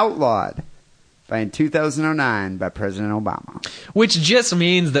 was outlawed in 2009 by President Obama. Which just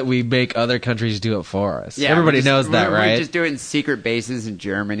means that we make other countries do it for us. Everybody knows that, right? We just do it in secret bases in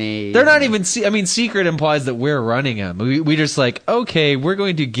Germany. They're not even... secret implies that we're running them. We just like, okay, we're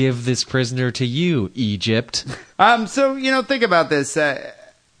going to give this prisoner to you, Egypt. So, think about this.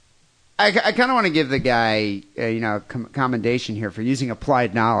 I kind of want to give the guy, commendation here for using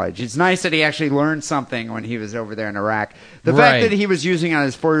applied knowledge. It's nice that he actually learned something when he was over there in Iraq. The fact that he was using it on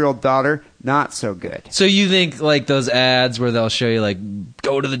his 4-year-old daughter, not so good. So you think like those ads where they'll show you like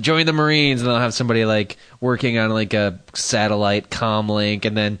join the Marines, and they'll have somebody like working on like a satellite comm link,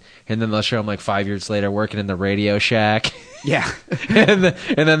 and then they'll show him like 5 years later working in the Radio Shack. Yeah, and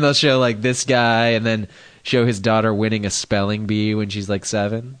then they'll show like this guy, and then show his daughter winning a spelling bee when she's like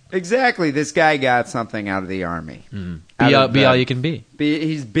 7. Exactly. This guy got something out of the Army. Be all you can be.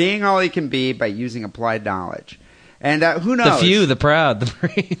 He's being all he can be by using applied knowledge. And who knows? The few, the proud, the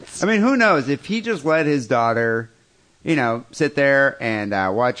Marines. I mean, who knows? If he just let his daughter, sit there and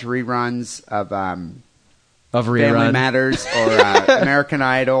watch reruns of Family Matters or American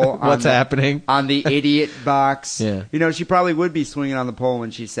Idol. What's happening? On the idiot box. Yeah. She probably would be swinging on the pole when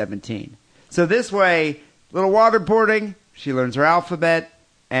she's 17. So this way, little waterboarding, she learns her alphabet,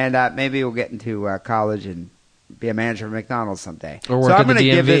 and maybe we'll get into college and be a manager of McDonald's someday. Or work so I'm at the going to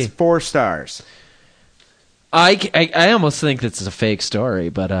give DMV. this 4 stars. I almost think this is a fake story,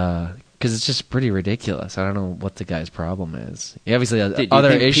 but because it's just pretty ridiculous. I don't know what the guy's problem is. He obviously has Do you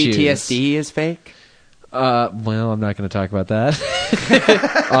other think issues. PTSD is fake? Well, I'm not going to talk about that.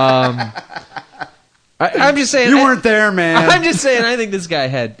 I'm just saying... You weren't there, man. I'm just saying I think this guy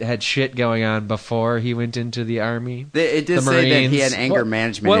had shit going on before he went into the Army. It did say that he had anger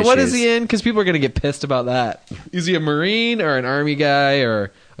management issues. What is he in? Because people are going to get pissed about that. Is he a Marine or an Army guy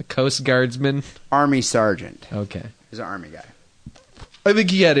or a Coast Guardsman? Army sergeant. Okay. He's an Army guy. I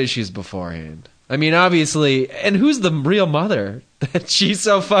think he had issues beforehand. I mean, obviously... And who's the real mother? That she's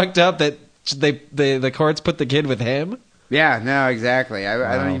so fucked up that the courts put the kid with him? Yeah, no, exactly.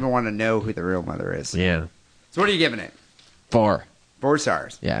 I don't even want to know who the real mother is. Yeah. So what are you giving it? 4. 4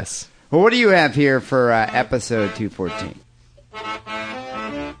 stars. Yes. Well, what do you have here for episode 214?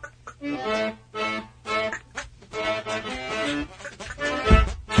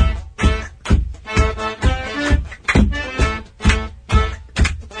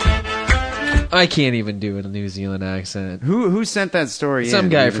 I can't even do a New Zealand accent. Who sent that story in? Some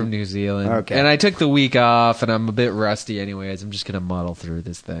guy from New Zealand. Okay. And I took the week off, and I'm a bit rusty anyways. I'm just going to muddle through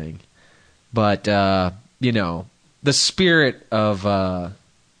this thing. But, the spirit of,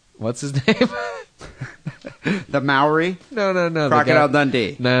 what's his name? The Maori? No. Crocodile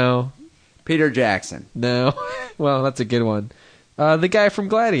Dundee. No. Peter Jackson. No. Well, that's a good one. The guy from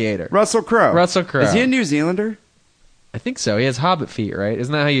Gladiator. Russell Crowe. Russell Crowe. Is he a New Zealander? I think so. He has hobbit feet, right?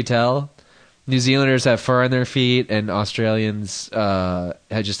 Isn't that how you tell? New Zealanders have fur on their feet, and Australians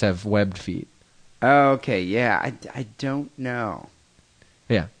just have webbed feet. Oh, okay, yeah. I don't know.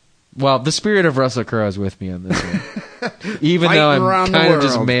 Yeah. Well, the spirit of Russell Crowe is with me on this one. Even though I'm kind of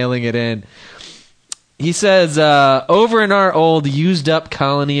just mailing it in. He says, over in our old used-up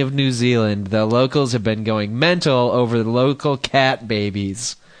colony of New Zealand, the locals have been going mental over the local cat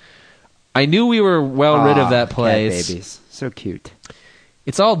babies. I knew we were well rid of that place. Cat babies. So cute.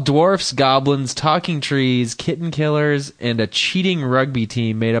 It's all dwarfs, goblins, talking trees, kitten killers, and a cheating rugby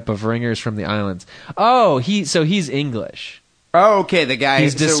team made up of ringers from the islands. Oh, he's English. Oh, okay, the guy...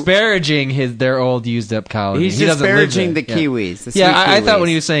 He's disparaging their old used-up colony. He's he doesn't disparaging live the there. Kiwis. The Yeah, I Kiwis. thought when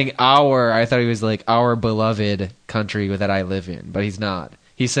he was saying our, I thought he was like our beloved country that I live in, but he's not.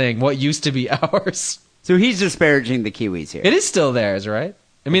 He's saying what used to be ours. So he's disparaging the Kiwis here. It is still theirs, right?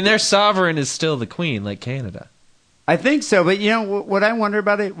 I mean, their sovereign is still the queen, like Canada. I think so, but what I wonder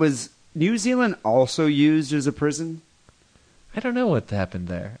about it was New Zealand also used as a prison? I don't know what happened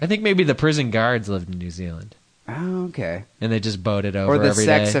there. I think maybe the prison guards lived in New Zealand. Oh, okay. And they just boated over or the every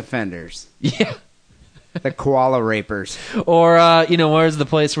sex day. offenders. Yeah. The koala rapers. Or, where's the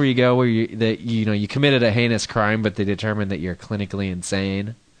place where you go where you committed a heinous crime, but they determined that you're clinically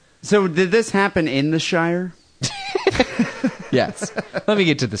insane? So did this happen in the Shire? Yes. Let me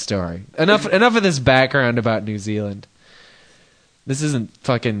get to the story. Enough of this background about New Zealand. This isn't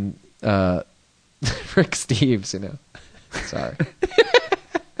fucking Rick Steves, Sorry.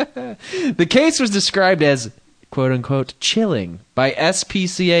 The case was described as, quote-unquote, chilling by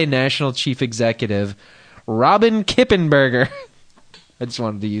SPCA National Chief Executive Robin Kippenberger. I just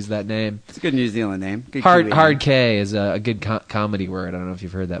wanted to use that name. It's a good New Zealand name. Good Hard Kiwi K is a good comedy word. I don't know if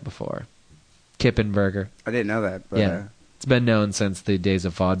you've heard that before. Kippenberger. I didn't know that. But, Yeah. It's been known since the days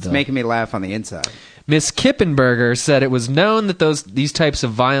of vaudeville. It's making me laugh on the inside. Miss Kippenberger said it was known that this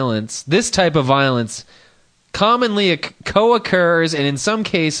type of violence commonly co-occurs and in some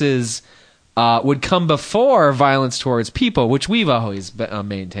cases would come before violence towards people, which we've always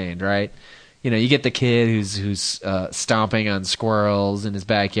maintained, right? You know, you get the kid who's stomping on squirrels in his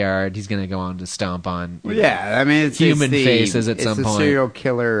backyard. He's going to go on to stomp on it's human faces at some point. It's the serial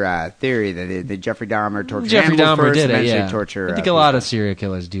killer theory that the Jeffrey Dahmer tortured Jeffrey animals Dahmer first, did it, eventually yeah. torture I think a people. lot of serial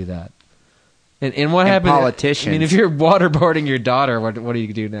killers do that. And what happens? Politicians. I mean, if you're waterboarding your daughter, what do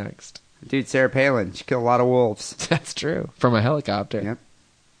you do next? Dude, Sarah Palin, she killed a lot of wolves. That's true. From a helicopter.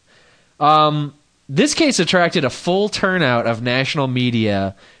 Yep. This case attracted a full turnout of national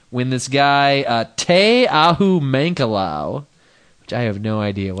media when this guy, Te Ahu Mankalau, which I have no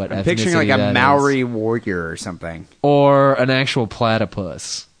idea what I'm ethnicity picturing like a that Maori is, warrior or something. or an actual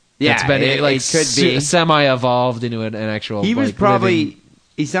platypus. Yeah, that's been it could be. semi-evolved into an actual. He was like, probably. living,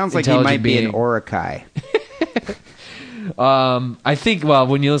 He sounds like he intelligent might be an being. Orokai. I think. Well,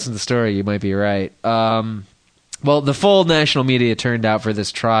 when you listen to the story, you might be right. Well, the full national media turned out for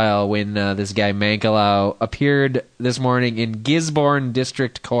this trial when this guy Mankalau appeared this morning in Gisborne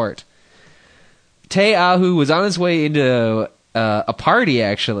District Court. Te Ahu was on his way into a party,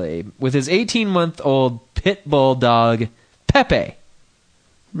 actually, with his 18-month-old pit bull dog, Pepe.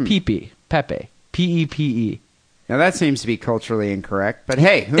 Pepe. Pepe. P-E-P-E. Now that seems to be culturally incorrect, but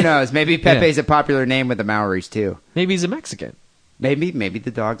hey, who knows? Maybe Pepe's a popular name with the Maoris too. Maybe he's a Mexican. Maybe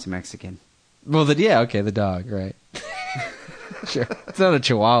the dog's Mexican. Well, the dog, right. Sure. It's not a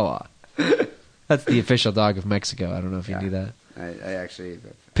Chihuahua. That's the official dog of Mexico. I don't know if you knew that. I actually...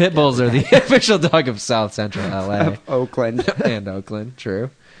 Pit bulls are the official dog of South Central LA. Oakland. And Oakland, true.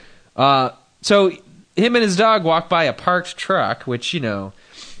 So him and his dog walk by a parked truck, which,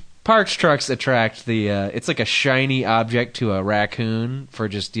 parked trucks attract the... it's like a shiny object to a raccoon for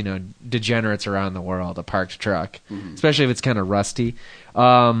just, degenerates around the world, a parked truck. Mm-hmm. Especially if it's kind of rusty.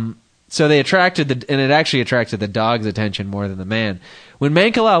 So they attracted and it actually attracted the dog's attention more than the man. When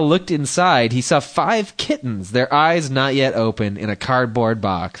Mankalau looked inside, he saw 5 kittens, their eyes not yet open, in a cardboard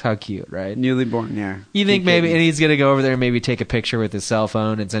box. How cute, right? Newly born, yeah. You think maybe, and he's going to go over there and maybe take a picture with his cell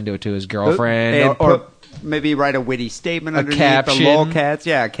phone and send it to his girlfriend. Or maybe write a witty statement underneath caption. the lolcats.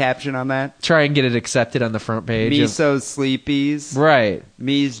 Yeah, a caption on that. Try and get it accepted on the front page. Me so sleepies. Right.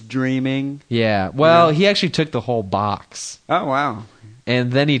 Me's dreaming. Yeah. Well, he actually took the whole box. Oh, wow.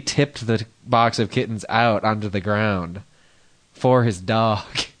 And then he tipped the box of kittens out onto the ground for his dog,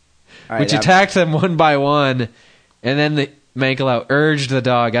 which attacked them one by one. And then Mankalau urged the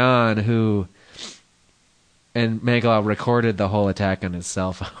dog on, and Mankalau recorded the whole attack on his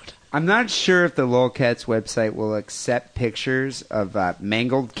cell phone. I'm not sure if the Lolcats website will accept pictures of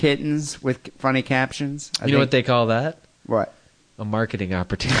mangled kittens with funny captions. You know what they call that? What? A marketing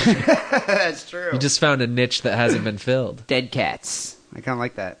opportunity. That's true. You just found a niche that hasn't been filled. Dead cats. I kind of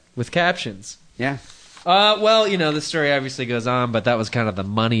like that. With captions. Yeah. Well, the story obviously goes on, but that was kind of the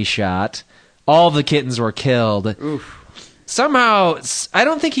money shot. All the kittens were killed. Oof. Somehow, I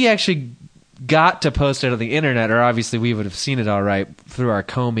don't think he actually got to post it on the internet, or obviously we would have seen it all right through our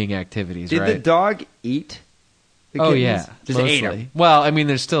combing activities, Did right? the dog eat the kittens? Oh, yeah. Just mostly. ate them. Well, I mean,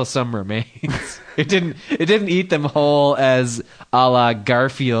 there's still some remains. It didn't eat them whole as a la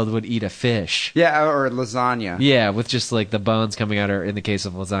Garfield would eat a fish. Yeah, or lasagna. Yeah, with just like the bones coming out, or in the case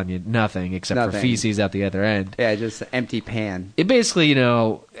of lasagna, nothing except for feces at the other end. Yeah, just an empty pan. It basically,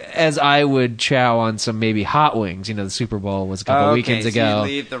 as I would chow on some maybe hot wings. The Super Bowl was a couple weekends ago. So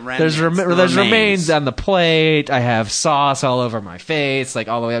you leave the There's remains on the plate. I have sauce all over my face, like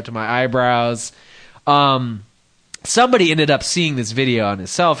all the way up to my eyebrows. Somebody ended up seeing this video on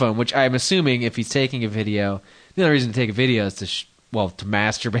his cell phone, which I'm assuming if he's taking a video, the only reason to take a video is to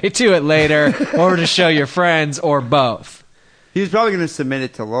masturbate to it later, or to show your friends, or both. He was probably going to submit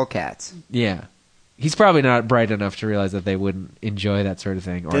it to Lolcats. Yeah. He's probably not bright enough to realize that they wouldn't enjoy that sort of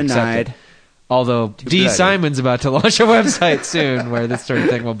thing or accept Denied. it. Although D. Simon's about to launch a website soon where this sort of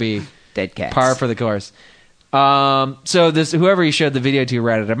thing will be Dead cats. par for the course. So whoever he showed the video to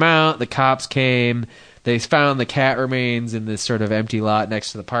ratted him out. The cops came. They found the cat remains in this sort of empty lot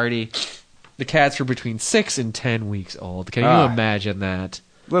next to the party. The cats were between 6 and 10 weeks old. Can you imagine that?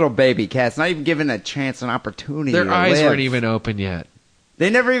 Little baby cats, not even given a chance, an opportunity. Their to eyes live. weren't even open yet. They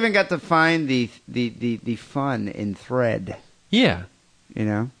never even got to find the fun in thread. Yeah. They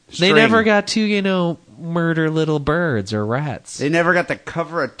They never got to, murder little birds or rats. They never got to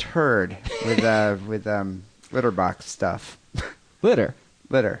cover a turd with litter box stuff. Litter.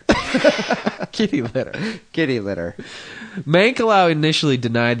 Kitty litter. Mankalau initially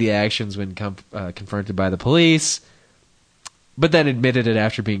denied the actions when confronted by the police. but then admitted it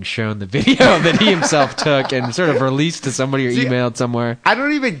after being shown the video that he himself took and sort of released to somebody or emailed somewhere. I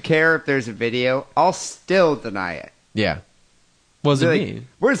don't even care if there's a video. I'll still deny it. Yeah. Was it Like, me?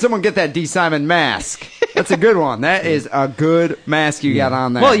 where did someone get that D. Simon mask? That's a good one. That is a good mask you got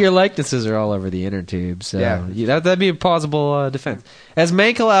on there. Well, your likenesses are all over the inner tube, so that'd be a plausible defense. As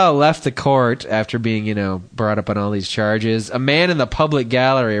Mankelau left the court after being, brought up on all these charges, a man in the public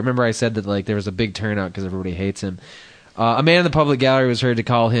gallery. Remember, I said that there was a big turnout because everybody hates him. A man in the public gallery was heard to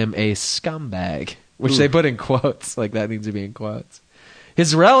call him a scumbag, which they put in quotes. Like that needs to be in quotes.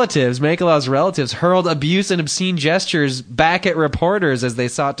 His relatives, Mankelau's relatives, hurled abuse and obscene gestures back at reporters as they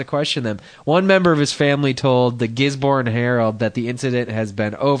sought to question them. One member of his family told the Gisborne Herald that the incident has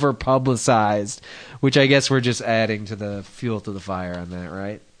been over-publicized, which I guess we're just adding to the fuel to the fire on that,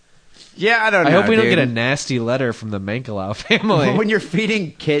 right? Yeah, I don't know. I hope we don't dude. get a nasty letter from the Mankelau family. When you're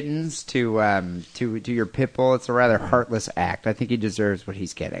feeding kittens to your pit bull, it's a rather heartless act. I think he deserves what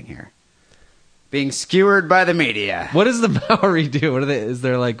he's getting here. Being skewered by the media. What does the Maori do? What are they? Is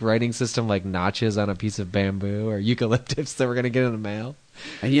there writing system notches on a piece of bamboo or eucalyptus that we're gonna get in the mail?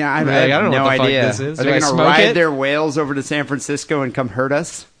 Yeah, I I don't know no what the fuck idea. this is. Are Do they I going to smoke ride it? their whales over to San Francisco and come hurt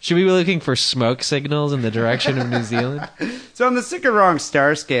us? Should we be looking for smoke signals in the direction of New Zealand? So on the sick or wrong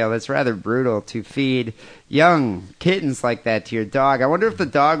star scale, it's rather brutal to feed young kittens like that to your dog. I wonder if the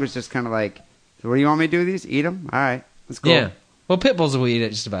dog was just kind of like, what do you want me to do with these? Eat them? All right, let's go. Yeah. Well, pit bulls will eat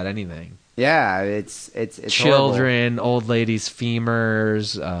just about anything. Yeah, it's Children, old ladies'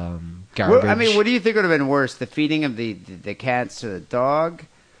 femurs, garbage. Well, what do you think would have been worse, the feeding of the cats to the dog,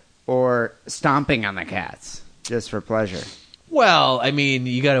 or stomping on the cats just for pleasure? Well,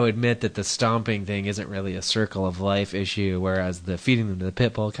 you got to admit that the stomping thing isn't really a circle of life issue, whereas the feeding them to the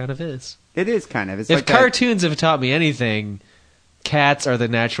pit bull kind of is. It is kind of. It's if like cartoons have taught me anything, cats are the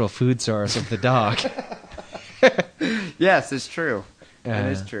natural food source of the dog. Yes, it's true. That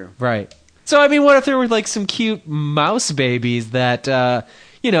is true. Right. So, what if there were some cute mouse babies that,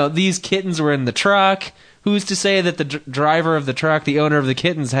 these kittens were in the truck? Who's to say that the driver of the truck, the owner of the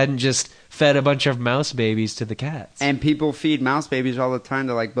kittens, hadn't just fed a bunch of mouse babies to the cats? And people feed mouse babies all the time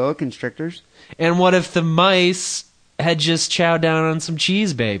to boa constrictors. And what if the mice had just chowed down on some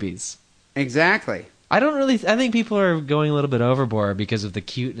cheese babies? Exactly. I think people are going a little bit overboard because of the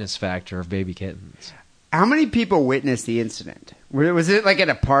cuteness factor of baby kittens. How many people witnessed the incident? Was it at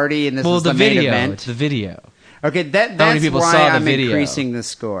a party and this was the video, main event? It's the video. Okay, many that's people why saw the I'm video? increasing the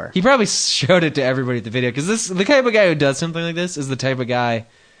score. He probably showed it to everybody at the video because the type of guy who does something like this is the type of guy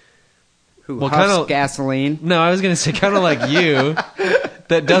Who well, huffs kinda- gasoline? No, I was going to say kind of like you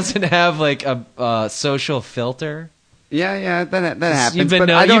that doesn't have a social filter. Yeah, that happens. You've been but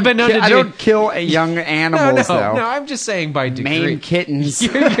known- I don't, you've been known to I do- don't kill young animals, though. No, I'm just saying by degree. Maine kittens.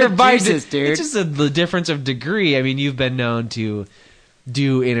 You're by Jesus, dude. It's just the difference of degree. You've been known to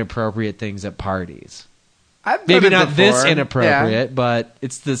do inappropriate things at parties. I've done Maybe it not this before. inappropriate, Yeah. but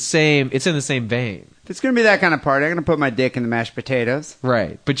it's the same. It's in the same vein, If it's going to be that kind of party, I'm going to put my dick in the mashed potatoes.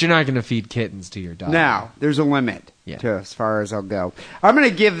 right? But you're not going to feed kittens to your dog. Now, there's a limit Yeah. to as far as I'll go. I'm going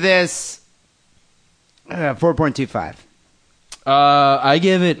to give this 4.25. I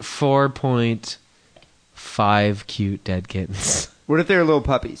give it 4.5 cute dead kittens. What if they're little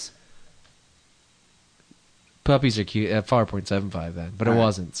puppies? Puppies are cute at 4.75 then, but it All right.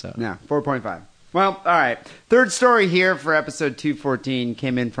 wasn't. So No, 4.5. Well, all right. Third story here for episode 214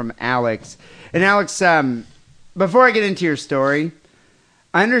 came in from Alex. And Alex, before I get into your story,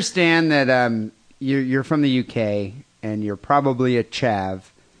 I understand that you're from the UK and you're probably a chav.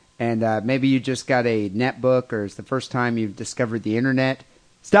 And maybe you just got a netbook or it's the first time you've discovered the internet.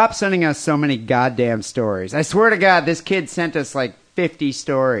 Stop sending us so many goddamn stories. I swear to God, this kid sent us 50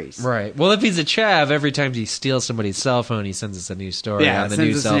 stories. right. Well, if he's a chav, every time he steals somebody's cell phone, he sends us a new story on the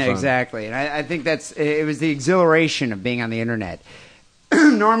new sends us cell phone. exactly. And I think it was the exhilaration of being on the internet.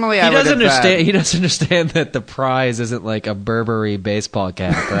 Normally, I He would doesn't have, understand. He doesn't understand that the prize isn't like a Burberry baseball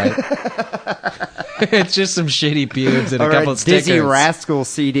cap, right? It's just some shitty pubes and a or couple a stickers. Dizzy Rascal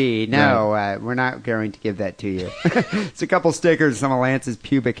CD. No, we're not going to give that to you. It's a couple stickers, some of Lance's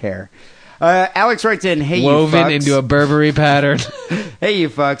pubic hair. Alex writes in, hey, woven you fucks. into a Burberry pattern. Hey, you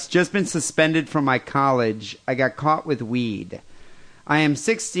fucks. Just been suspended from my college. I got caught with weed. I am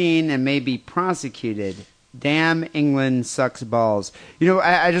 16 and may be prosecuted. Damn, England sucks balls.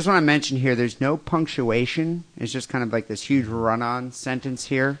 I just want to mention here, there's no punctuation. It's just kind of like this huge run-on sentence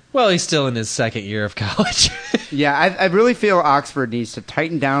here. Well, he's still in his second year of college. Yeah, I really feel Oxford needs to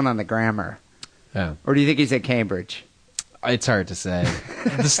tighten down on the grammar. Yeah. Or do you think he's at Cambridge? It's hard to say.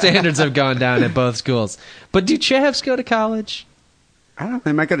 The standards have gone down at both schools. But do chavs go to college? I don't know.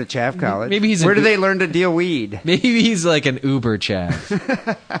 They might go to Chaff College. Maybe he's Where do they learn to deal weed? Maybe he's like an Uber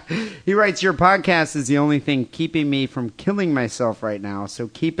chav. He writes, your podcast is the only thing keeping me from killing myself right now, so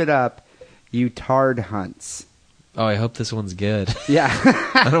keep it up, you tard hunts. Oh, I hope this one's good. Yeah.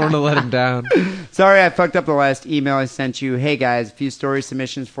 I don't want to let him down. Sorry I fucked up the last email I sent you. Hey, guys, a few story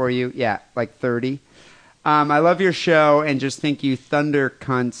submissions for you. Yeah, like 30. I love your show and just think you thunder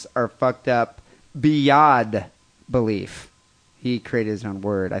cunts are fucked up beyond belief. He created his own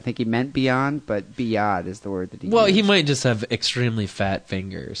word. I think he meant beyond, but beyond is the word that he Well, used. he might just have extremely fat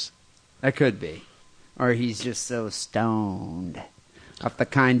fingers. That could be. Or he's just so stoned. Off the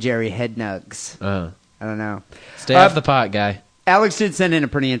kind Jerry head nugs. I don't know. Stay off the pot, guy. Alex did send in a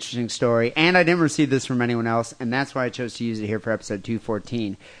pretty interesting story, and I didn't receive this from anyone else, and that's why I chose to use it here for episode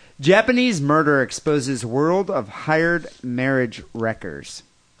 214. Japanese murder exposes world of hired marriage wreckers.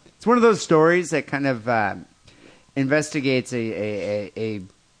 It's one of those stories that kind of investigates a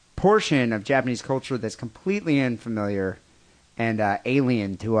portion of Japanese culture that's completely unfamiliar and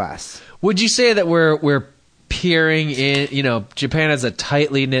alien to us. Would you say that we're peering in? You know, Japan has a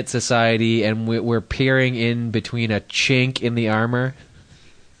tightly knit society, and we're peering in between a chink in the armor.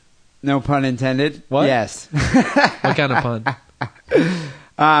 No pun intended. What? Yes. What kind of pun?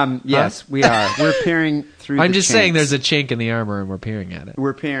 Yes, we are. We're peering through. I'm the just saying, chinks. there's a chink in the armor, and we're peering at it.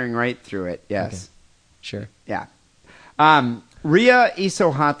 We're peering right through it. Yes. Okay. Sure. Yeah. Ria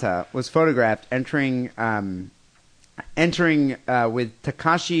Isohata was photographed entering with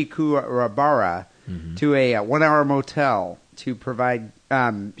Takashi Kuwabara to a 1-hour motel to provide.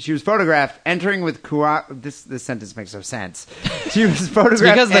 She was photographed entering with This sentence makes no sense. She was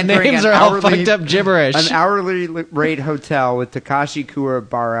photographed because the entering names an are all hourly- fucked up gibberish. An hourly rate hotel with Takashi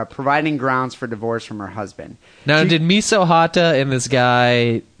Kuwabara providing grounds for divorce from her husband. Now, did Miso Hata and this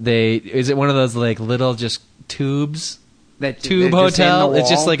guy? Is it one of those like little just tubes? That Tube they're just in hotel. the It's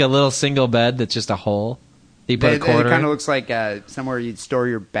just wall? like a little single bed that's just a hole. You put a quarter. It kind in. of looks like somewhere you'd store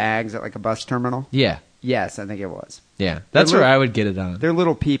your bags at like a bus terminal. Yeah, Yes, I think it was. yeah. That's They're where little- I would get it on. They're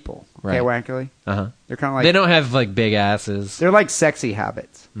little people. Okay, Right. Wackerly? Uh-huh. They're kind of like... They don't have like big asses. They're like sexy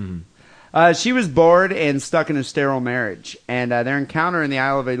hobbits. She was bored and stuck in a sterile marriage, and their encounter in the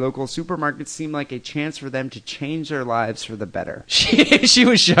aisle of a local supermarket seemed like a chance for them to change their lives for the better. She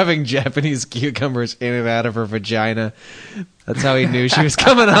was shoving Japanese cucumbers in and out of her vagina. That's how he knew she was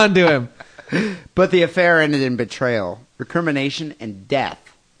coming on to him. But the affair ended in betrayal, recrimination, and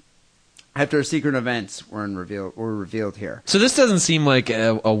death after secret events were revealed here. So this doesn't seem like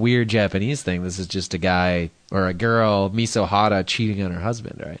a weird Japanese thing. This is just a guy or a girl, Miso Hata, cheating on her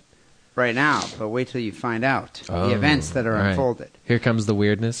husband, right? Right now, but wait till you find out the events that are all right. unfolded. Here comes the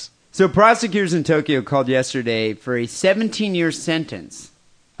weirdness. So prosecutors in Tokyo called yesterday for a 17-year sentence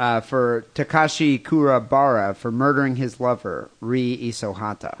for Takashi Kuwabara for murdering his lover, Ri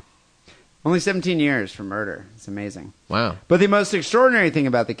Isohata. Only 17 years for murder. It's amazing. Wow. But the most extraordinary thing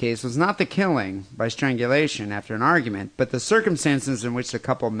about the case was not the killing by strangulation after an argument, but the circumstances in which the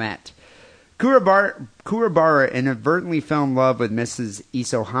couple met. Kuwabara inadvertently fell in love with Mrs.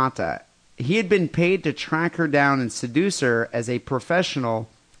 Isohata. He had been paid to track her down and seduce her as a professional,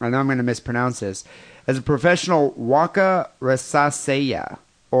 I know I'm going to mispronounce this, as a professional waka rasaseya,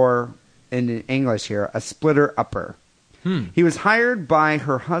 or in English here, a splitter-upper. He was hired by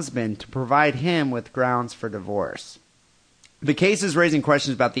her husband to provide him with grounds for divorce. The case is raising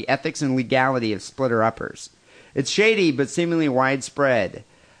questions about the ethics and legality of splitter-uppers. It's shady, but seemingly widespread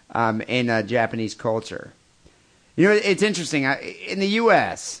in Japanese culture. You know, it's interesting. In the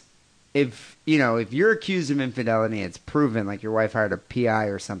U.S., if you're accused of infidelity, it's proven, like your wife hired a PI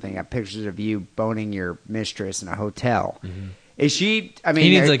or something, got pictures of you boning your mistress in a hotel. Mm-hmm. Is she? I mean, he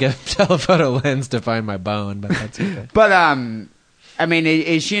needs like a telephoto lens to find my bone, but that's okay. But I mean,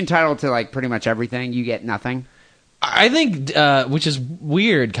 is she entitled to like pretty much everything? You get nothing. I think, which is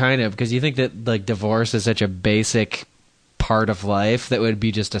weird, kind of, because you think that like divorce is such a basic part of life that would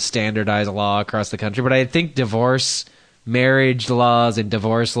be just a standardized law across the country. But I think marriage laws and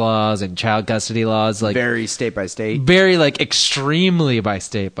divorce laws and child custody laws like vary state by state, vary like extremely by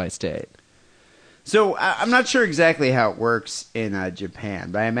state. So I'm not sure exactly how it works in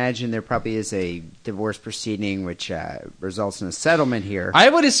Japan, but I imagine there probably is a divorce proceeding which results in a settlement here. I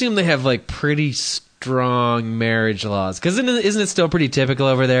would assume they have like pretty strong marriage laws, because isn't it still pretty typical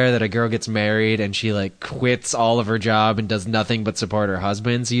over there that a girl gets married and she like quits all of her job and does nothing but support her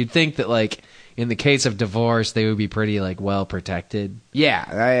husband? So you'd think that like in the case of divorce they would be pretty like well protected. Yeah,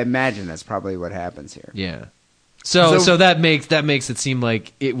 I imagine that's probably what happens here. Yeah. So that makes it seem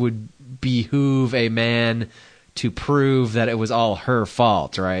like it would behoove a man to prove that it was all her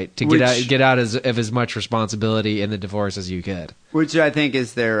fault, right? To get out of as much responsibility in the divorce as you could. Which I think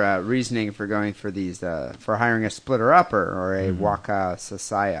is their reasoning for going for these for hiring a splitter-upper or a waka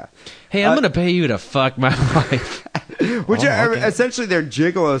sasaya. Hey, I'm going to pay you to fuck my wife. Which are essentially they're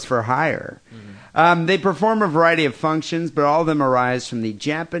gigolos for hire. They perform a variety of functions, but all of them arise from the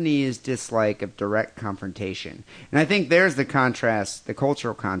Japanese dislike of direct confrontation. And I think there's the contrast, the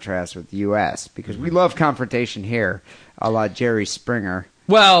cultural contrast with the U.S., because we love confrontation here, a la Jerry Springer.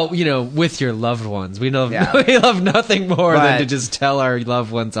 Well, with your loved ones. We love nothing more than to just tell our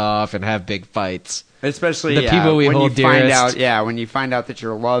loved ones off and have big fights. Especially the people we hold dearest. When you find out that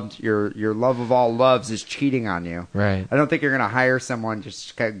your love of all loves is cheating on you. Right. I don't think you're going to hire someone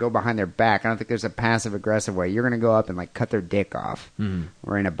just to go behind their back. I don't think there's a passive aggressive way. You're going to go up and cut their dick off,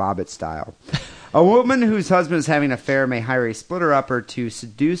 or in a Bobbitt style. A woman whose husband is having an affair may hire a splitter-upper to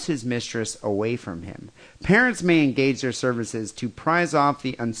seduce his mistress away from him. Parents may engage their services to prize off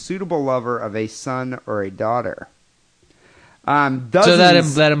the unsuitable lover of a son or a daughter. So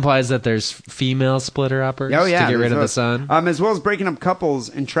that implies that there's female splitter-uppers to get rid of the son? As well as breaking up couples,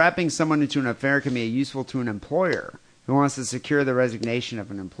 entrapping someone into an affair can be useful to an employer who wants to secure the resignation of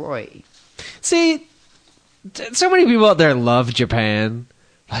an employee. See, so many people out there love Japan.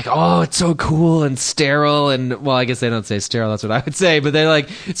 Like, oh, it's so cool and sterile, and well, I guess they don't say sterile. That's what I would say, but they're like,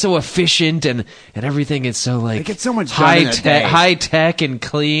 it's so efficient and everything is so they get so much high tech and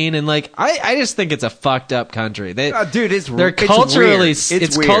clean, and I just think it's a fucked up country. Dude, they're culturally it's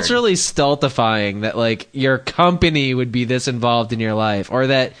weird. Culturally stultifying that your company would be this involved in your life, or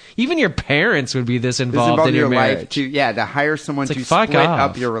that even your parents would be this involved in your marriage. Life to hire someone to split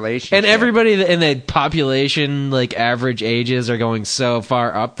up your relationship, and everybody in the population average ages are going so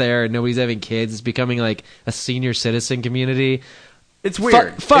far up there and nobody's having kids. It's becoming a senior citizen community. It's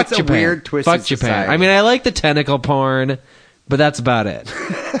weird. Fuck it's Japan. A weird twisted Fuck Japan. society. I mean, I like the tentacle porn, but that's about it.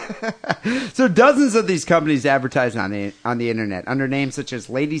 So dozens of these companies advertise on the internet under names such as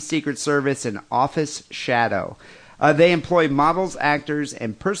Ladies Secret Service and Office Shadow. They employ models, actors,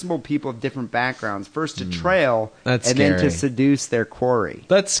 and personable people of different backgrounds, first to trail That's and scary. then to seduce their quarry.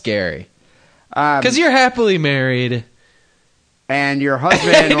 That's scary. Because you're happily married. And your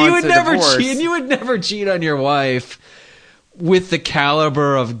husband and wants you would a never divorce. cheat. And you would never cheat on your wife with the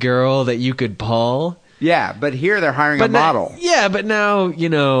caliber of girl that you could pull. Yeah, but here they're hiring a model. Yeah, but now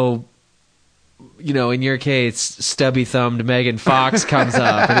in your case, stubby-thumbed Megan Fox comes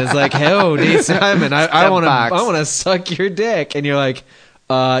up and is like, "Hey, Dave Simon, I want to suck your dick," and you're like,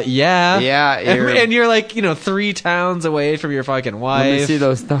 yeah, and you're 3 towns away from your fucking wife. Let me see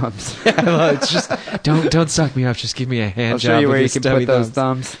those thumbs. Yeah, well, it's just don't suck me up. Just give me a hand I'll job. show you with where your you can stubby put those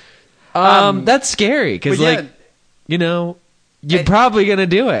thumbs. thumbs. That's scary because you're And- probably gonna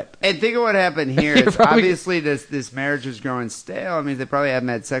do it. And think of what happened here. You're Is probably- obviously, this marriage is growing stale. I mean, they probably haven't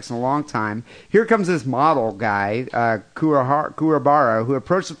had sex in a long time. Here comes this model guy, Kuwabara, who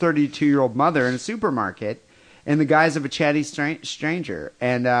approached a 32-year-old mother in a supermarket in the guise of a chatty stranger.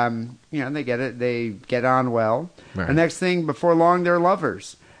 And, they get it. They get on well. Right. The next thing, before long, they're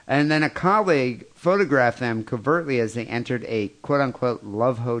lovers. And then a colleague photographed them covertly as they entered a quote-unquote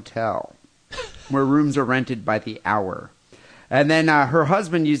love hotel where rooms are rented by the hour. And then her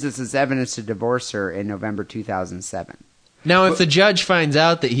husband used this as evidence to divorce her in November 2007. Now, if the judge finds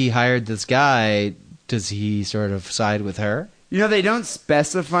out that he hired this guy, does he sort of side with her? They don't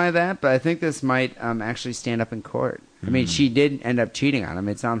specify that, but I think this might actually stand up in court. I mean, she did end up cheating on him.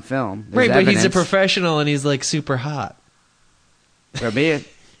 It's on film. There's Right, but he's a evidence. professional and he's super hot. So be it.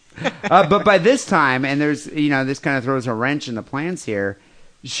 But by this time, and there's this kind of throws a wrench in the plans here.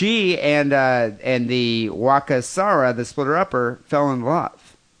 She and the Wakasara, the splitter-upper, fell in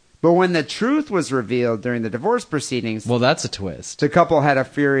love. But when the truth was revealed during the divorce proceedings, Well, that's a twist. the couple had a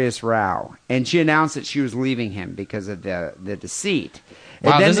furious row. And she announced that she was leaving him because of the deceit.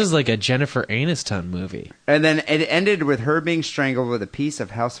 Wow, And then- this is like a Jennifer Aniston movie. And then it ended with her being strangled with a piece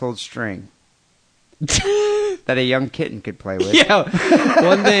of household string that a young kitten could play with. Yeah,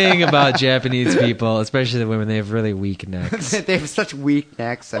 one thing about Japanese people, especially the women, they have really weak necks. They have such weak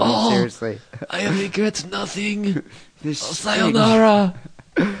necks. I mean, seriously. I regret nothing. This string. Sayonara.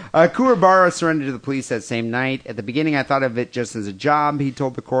 Kuwabara surrendered to the police that same night. At the beginning, I thought of it just as a job, he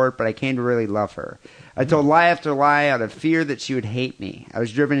told the court, but I came to really love her. I told lie after lie out of fear that she would hate me. I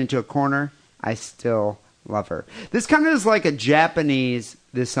was driven into a corner. I still love her. This kind of is like a Japanese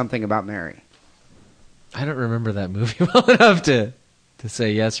There's Something About Mary. I don't remember that movie well enough to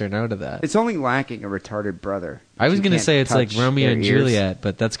say yes or no to that. It's only lacking a retarded brother. I was You going to can't say it's like touch Romeo their and ears. Juliet,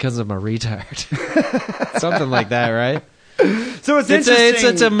 but that's because I'm a retard. Something like that, right? So it's interesting.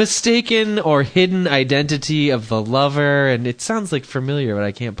 It's a mistaken or hidden identity of the lover, and it sounds like familiar, but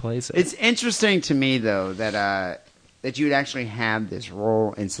I can't place it. It's interesting to me, though, that you would actually have this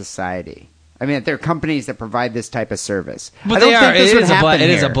role in society. I mean, that there are companies that provide this type of service. But I don't think this would happen it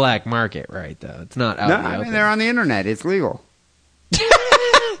is a here. black market, right? Though it's not out No, in the I open. mean they're on the internet. It's legal.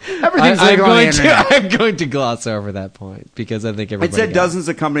 Everything's legal on the internet. I'm going to gloss over that point because I think It everybody. said dozens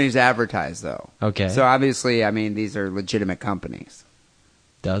of companies advertise, though. Okay. So obviously, I mean, these are legitimate companies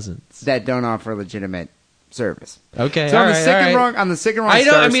Dozens. that don't offer legitimate service. Okay. So all on the right, sick all and right. wrong, on the sick and wrong I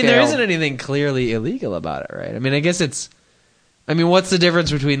don't. star I mean, there scale- isn't anything clearly illegal about it, right? I mean, I guess it's. I mean, what's the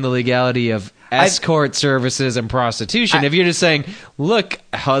difference between the legality of escort services and prostitution? If you're just saying, look,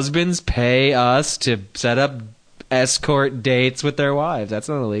 husbands pay us to set up escort dates with their wives, that's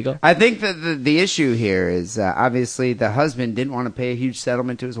not illegal. I think that the issue here is obviously the husband didn't want to pay a huge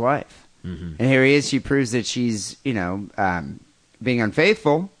settlement to his wife, and here he is. She proves that she's being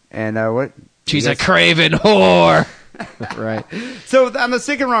unfaithful, and what She's a craven whore. right. So on the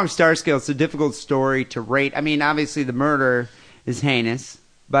sick and wrong star scale, it's a difficult story to rate. I mean, obviously the murder is heinous,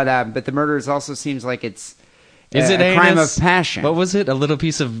 but the murder also seems like it's Is it a crime heinous? of passion. What was it? A little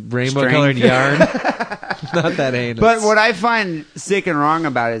piece of rainbow-colored yarn? Not that heinous. But what I find sick and wrong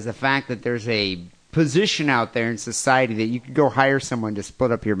about it is the fact that there's a position out there in society that you could go hire someone to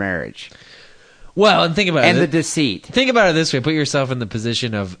split up your marriage. Well, and think about And it. the deceit. Think about it this way. Put yourself in the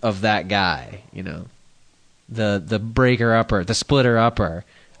position of that guy, the breaker-upper, the splitter-upper.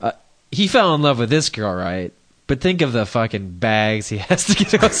 He fell in love with this girl, right? But think of the fucking bags he has to get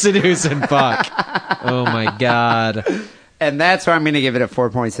to seduce and fuck. Oh, my God. And that's why I'm going to give it a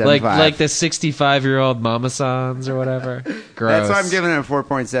 4.75. Like the 65-year-old Mama Sans or whatever. Gross. That's why I'm giving it a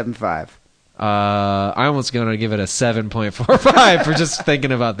 4.75. I almost going to give it a 7.45 for just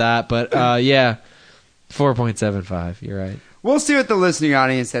thinking about that. But, yeah, 4.75. You're right. We'll see what the listening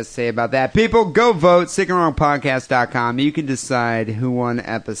audience has to say about that. People, go vote. sickandwrongpodcast.com. You can decide who won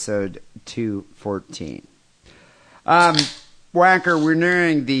episode 214. Whacker, we're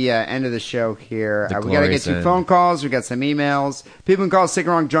nearing the end of the show here. We got to get glorious some end. phone calls. We got some emails. People can call Sick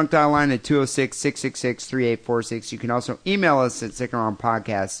and Wrong Junk Dial line at 206-666-3846. You can also email us at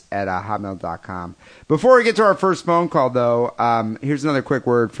sickandwrongpodcast@hotmail.com. Before we get to our first phone call, though, here's another quick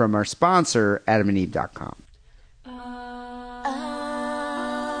word from our sponsor, adamandeve.com.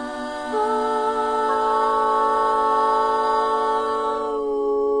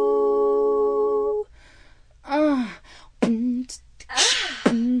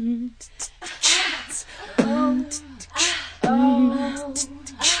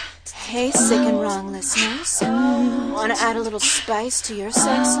 Hey, Sick and Wrong listeners. Want to add a little spice to your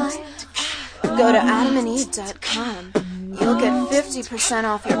sex life? Go to adamandeve.com. You'll get 50%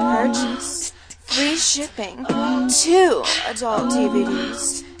 off your purchase, free shipping, 2 adult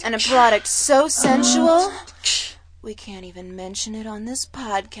DVDs, and a product so sensual, we can't even mention it on this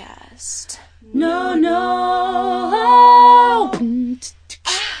podcast. No.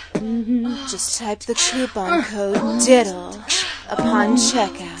 Just type the coupon code DIDDLE upon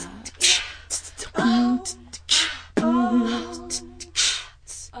checkout.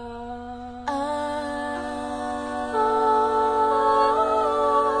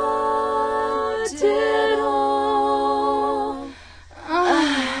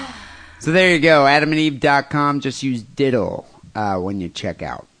 So there you go, adamandeve.com. Just use diddle when you check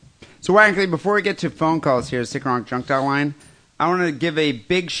out. So actually, before we get to phone calls here, Sick and Wrong Junk Dial line, I want to give a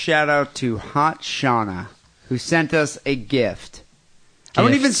big shout out to Hot Shauna, who sent us a gift. I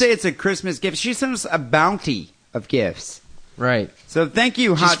wouldn't even say it's a Christmas gift. She sent us a bounty of gifts. Right. So thank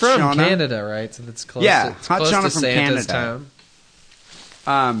you, She's Hot from Shauna. Canada, right? So that's close. Yeah, it's Hot close Shauna to from Santa's Canada.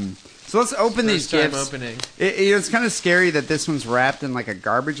 town. So let's open these First time gifts. opening. It's kind of scary that this one's wrapped in like a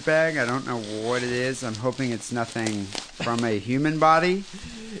garbage bag. I don't know what it is. I'm hoping it's nothing from a human body.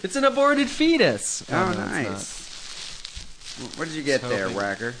 It's an aborted fetus. Oh, no, it's nice. What did you get there, hoping.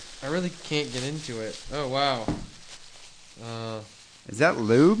 Whacker? not. I really can't get into it. Oh, wow. Is that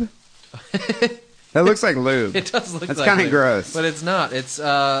lube? That looks like lube. It does look That's like kinda lube, gross. But it's not. It's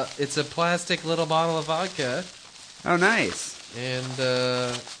a plastic little bottle of vodka. Oh, nice. And,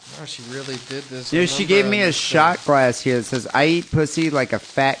 she really did this. You know, she gave me a shot glass here that says, I eat pussy like a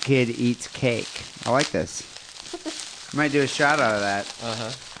fat kid eats cake. I like this. Might do a shot out of that.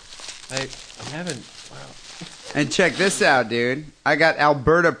 Uh-huh. I haven't... Wow. And check this out, dude. I got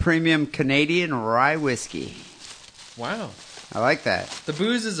Alberta Premium Canadian Rye Whiskey. Wow. I like that. The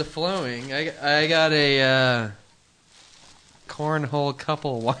booze is a-flowing. I got a cornhole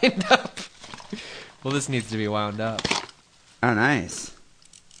couple wind up. Well, this needs to be wound up. Oh, nice.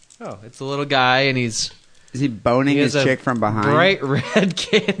 Oh, it's a little guy, and he's Is he boning He his has a chick from behind? Bright red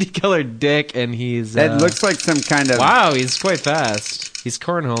candy-colored dick, and he's... That looks like some kind of... Wow, he's quite fast. He's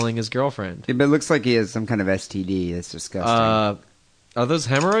cornholing his girlfriend. But it looks like he has some kind of STD. That's disgusting. Are those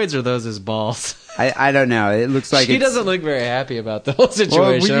hemorrhoids or those his balls? I don't know. It looks like She doesn't look very happy about the whole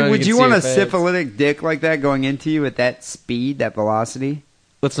situation. Well, would you want a face. syphilitic dick like that going into you at that speed, that velocity?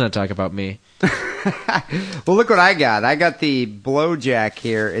 Let's not talk about me. Well, look what I got. I got the Blowjack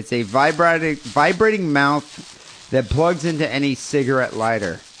here. It's a vibrating mouth that plugs into any cigarette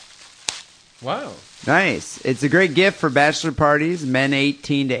lighter. Wow. Nice. It's a great gift for bachelor parties, men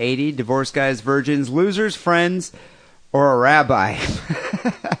 18 to 80, divorced guys, virgins, losers, friends, or a rabbi.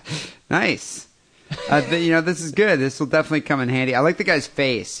 Nice. This is good. This will definitely come in handy. I like the guy's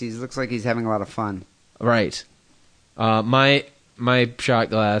face. He looks like he's having a lot of fun. Right. My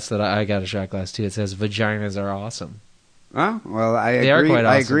shot glass that I got a shot glass too. It says vaginas are awesome. Oh, well, I They agree. are quite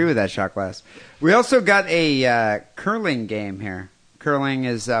awesome. I agree with that shot glass. We also got a curling game here. Curling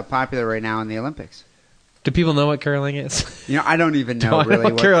is popular right now in the Olympics. Do people know what curling is? I don't even know I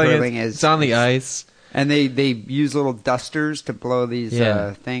really what curling is. It's on the ice. And they use little dusters to blow these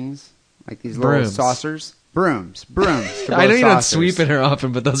things, like these Brooms. little saucers. Brooms. To blow I know you don't saucers. sweep in her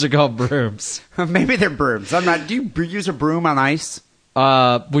often, but those are called brooms. Maybe they're brooms. I'm not. Do you use a broom on ice?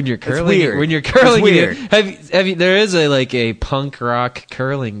 When you're curling, weird. when you're curling, It's weird. have you? There is a punk rock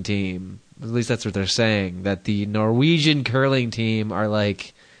curling team. At least that's what they're saying. That the Norwegian curling team are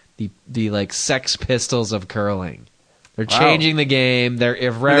like the like Sex Pistols of curling. They're changing the game. They're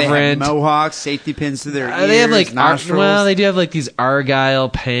irreverent. They have mohawks, safety pins to their ears, they have like nostrils. they do have like these Argyle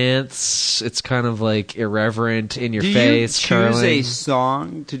pants. It's kind of like irreverent in your face. Do you choose curling. a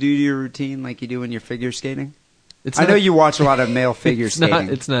song to do your routine like you do when you're figure skating? I know you watch a lot of male figure skating.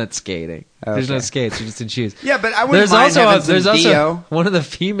 It's not skating. Okay. There's no skates. You're just in shoes. Yeah, but I wouldn't mind having some there's also Dio. one of the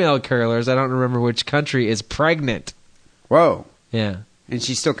female curlers. I don't remember which country is pregnant. Whoa. Yeah. And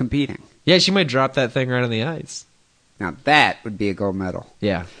she's still competing. Yeah, she might drop that thing right on the ice. Now that would be a gold medal.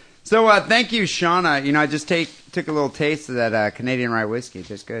 Yeah. So thank you, Shauna. I just took a little taste of that Canadian rye whiskey. It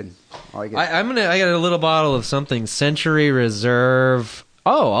tastes good. I got a little bottle of something Century Reserve.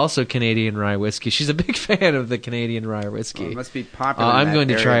 Oh, also Canadian rye whiskey. She's a big fan of the Canadian rye whiskey. Well, it must be popular. in I'm that going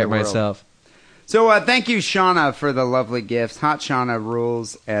to area try of it the world. myself. So thank you, Shauna, for the lovely gifts. Hot Shauna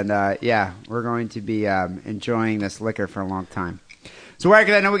rules. And we're going to be enjoying this liquor for a long time. So,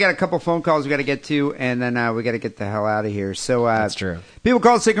 Wacker, I know we got a couple phone calls we got to get to, and then we got to get the hell out of here. So, That's true. People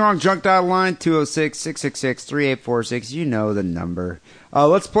call Sick and Wrong Junk Dial line 206-666-3846. You know the number.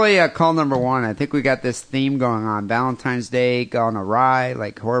 Let's play call number one. I think we got this theme going on. Valentine's Day gone awry,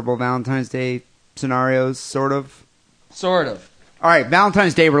 like horrible Valentine's Day scenarios, sort of. Sort of. All right,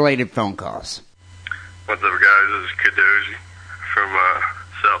 Valentine's Day related phone calls. What's up, guys? This is Kadoji from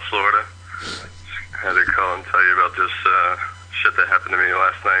South Florida. Had to call and tell you about this shit that happened to me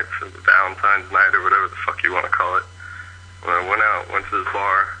last night for the Valentine's night or whatever the fuck you want to call it. When I went to this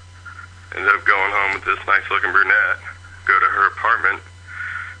bar, ended up going home with this nice-looking brunette, go to her apartment.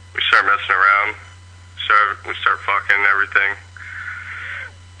 We start messing around. We start fucking and everything.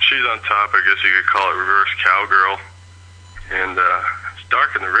 She's on top, I guess you could call it reverse cowgirl. And it's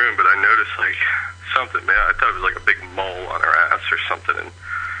dark in the room, but I noticed, like, something, man. I thought it was like a big mole on her ass or something. And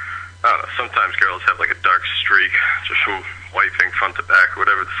I don't know, sometimes girls have like a dark streak just from wiping front to back or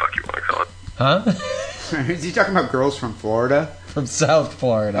whatever the fuck you want to call it. Huh? Is he talking about girls from Florida? From South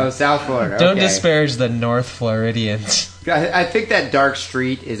Florida. Oh, South Florida. Don't okay. disparage the North Floridians. I think that dark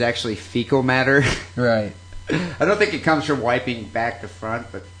streak is actually fecal matter. Right. I don't think it comes from wiping back to front,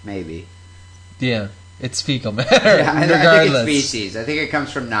 but maybe. Yeah, it's fecal matter. Yeah, I regardless. think it's feces. I think it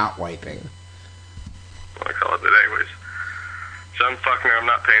comes from not wiping. I call it that anyways. So I'm fucking her, I'm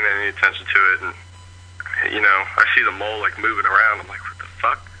not paying any attention to it, and I see the mole like moving around. I'm like, what the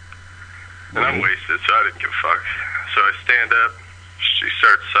fuck? And I'm wasted, so I didn't give a fuck. So I stand up, she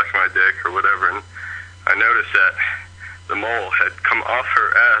starts sucking my dick or whatever, and I noticed that the mole had come off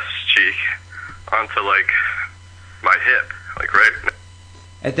her ass cheek onto like my hip, like right.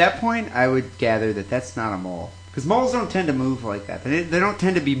 At that point, I would gather that that's not a mole. Because moles don't tend to move like that. They don't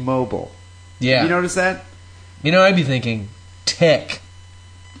tend to be mobile. Yeah. You notice that? I'd be thinking tick.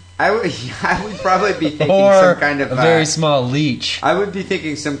 I would probably be thinking Or some kind of a very small leech. I would be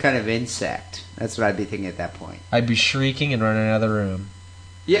thinking some kind of insect. That's what I'd be thinking at that point. I'd be shrieking and running out of the room.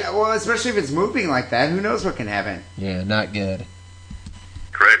 Yeah, well, especially if it's moving like that. Who knows what can happen? Yeah, not good.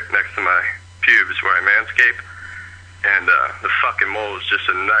 Right next to my pubes where I manscape, and the fucking mole was just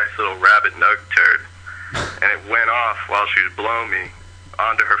a nice little rabbit nug turd, and it went off while she was blowing me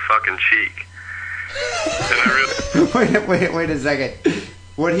onto her fucking cheek. And I really Wait a second.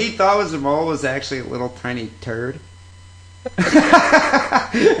 What he thought was a mole was actually a little tiny turd. And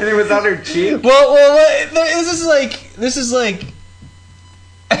it was on her cheek. Well, this is like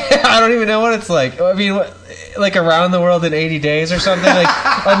I don't even know what it's like. I mean, like Around the World in 80 Days or something, like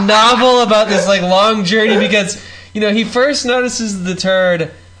a novel about this like long journey, because he first notices the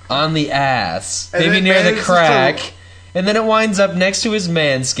turd on the ass, maybe near the crack, and then it winds up next to his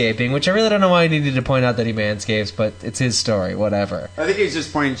manscaping, which I really don't know why I needed to point out that he manscapes, but it's his story, whatever. I think he's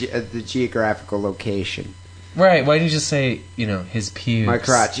just pointing at the geographical location. Right, why didn't you just say, his pubes? My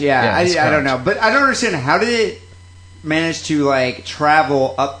crotch, yeah, I don't know. But I don't understand, how did it manage to, like,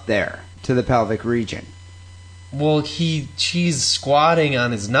 travel up there to the pelvic region? Well, she's squatting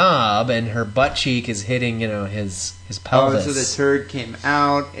on his knob, and her butt cheek is hitting, his pelvis. Oh, so the turd came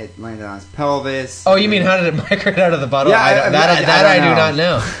out, it landed on his pelvis. Oh, you mean how did it migrate out of the butthole? Yeah, I do not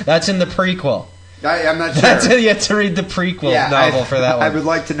know. That's in the prequel. I'm not sure. You have to read the prequel novel for that one. I would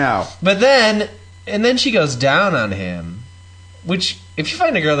like to know. But then she goes down on him, which, if you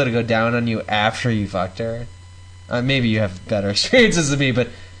find a girl that'll go down on you after you fucked her, maybe you have better experiences than me, but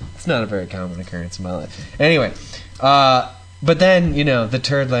it's not a very common occurrence in my life. Anyway, but then, the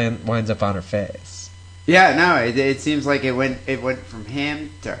turd winds up on her face. Yeah, no, it seems like it went from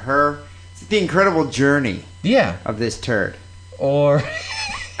him to her. It's the incredible journey of this turd. Or...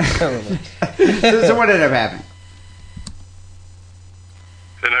 so what ended up happening?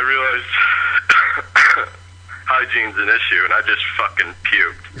 Then I realized hygiene's an issue, and I just fucking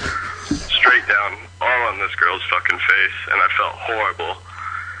puked straight down, all on this girl's fucking face, and I felt horrible.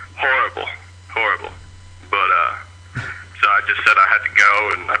 But so I just said I had to go,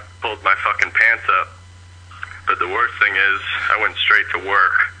 and I pulled my fucking pants up. But the worst thing is, I went straight to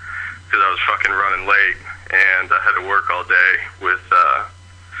work because I was fucking running late, and I had to work all day with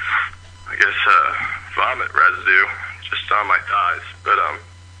vomit residue just on my thighs. But I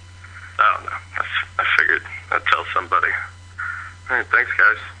don't know. I figured I'd tell somebody. All right, thanks,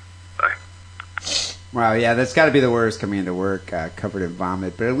 guys. Bye. Wow, yeah, that's got to be the worst, coming into work covered in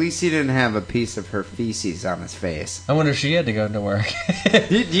vomit. But at least he didn't have a piece of her feces on his face. I wonder if she had to go into work.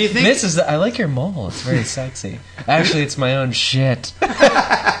 Do you think... I like your mole. It's very sexy. Actually, it's my own shit.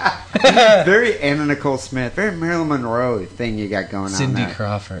 Very Anna Nicole Smith, very Marilyn Monroe thing you got going on Cindy there.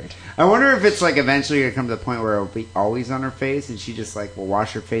 Crawford. I wonder if it's like eventually going to come to the point where it'll be always on her face, and she just like will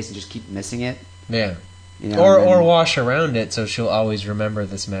wash her face and just keep missing it. Yeah. Or wash around it so she'll always remember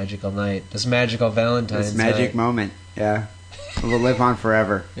this magical night, this magical Valentine's night. This magic moment, yeah. It will live on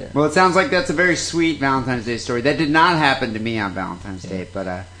forever. Yeah. Well, it sounds like that's a very sweet Valentine's Day story. That did not happen to me on Valentine's Day,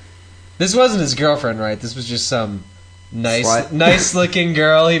 but... This wasn't his girlfriend, right? This was just some nice-looking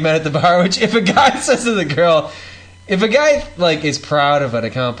girl he met at the bar, which if a guy says to the girl... If a guy, is proud of an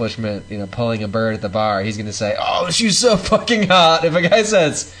accomplishment, pulling a bird at the bar, he's going to say, oh, she's so fucking hot. If a guy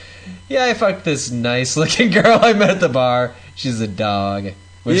says... Yeah, I fucked this nice-looking girl I met at the bar. She's a dog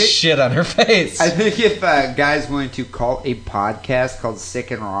with shit on her face. I think if a guy's willing to call a podcast called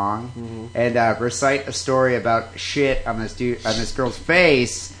Sick and Wrong and recite a story about shit on this girl's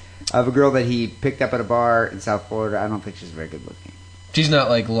face of a girl that he picked up at a bar in South Florida, I don't think she's very good looking. She's not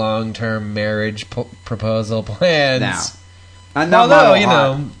like long-term marriage proposal plans. No. Although,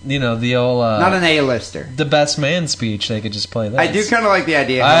 the old... not an A-lister. The best man speech, they could just play that. I do kind of like the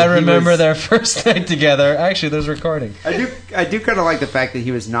idea. I remember their first night together. Actually, there's recording. I do kind of like the fact that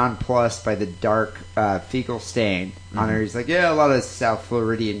he was nonplussed by the dark fecal stain on her. He's like, yeah, a lot of South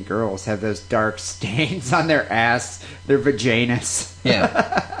Floridian girls have those dark stains on their ass, their vaginas.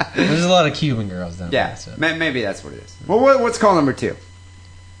 Yeah. There's a lot of Cuban girls down there. So. Maybe that's what it is. Well, what's call number 2?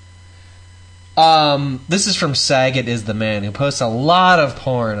 This is from Saget is the Man, who posts a lot of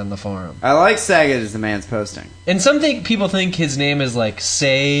porn on the forum. I like Saget is the Man's posting. And people think his name is like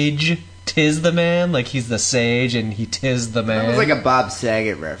Sage Tis the Man, like he's the sage and he tis the man. That was like a Bob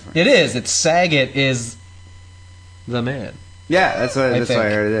Saget reference. It is. It's Saget is the Man. Yeah, that's why I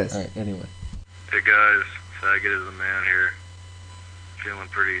heard it is. All right, anyway. Hey guys, Saget is the Man here. Feeling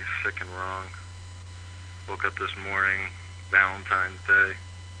pretty sick and wrong. Woke up this morning, Valentine's Day.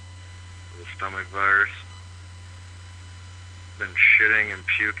 The stomach virus. Been shitting and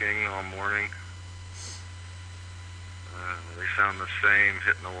puking all morning. They sound the same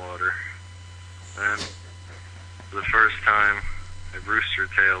hitting the water. Then, for the first time, I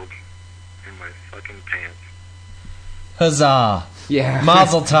rooster-tailed in my fucking pants. Huzzah. Yeah.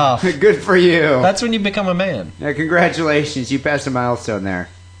 Mazel tov. Good for you. That's when you become a man. Yeah, congratulations. You passed a milestone there.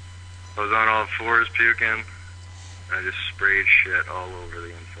 I was on all fours puking. I just sprayed shit all over the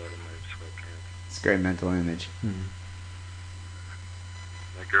inside of my sweatpants. It's a great mental image. My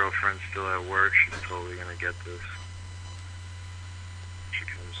girlfriend's still at work. She's totally gonna get this. She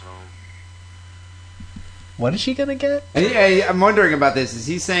home. What is she gonna get? I'm wondering about this. Is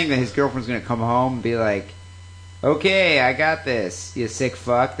he saying that his girlfriend's gonna come home and be like, "Okay, I got this, you sick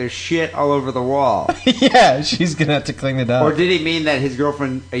fuck. There's shit all over the wall." Yeah, she's gonna have to clean it up. Or did he mean that his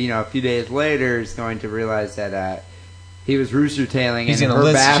girlfriend, a few days later, is going to realize that he was rooster tailing in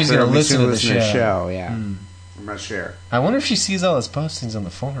her bathroom? She's gonna listen to the show. Yeah, I'm not sure. I wonder if she sees all his postings on the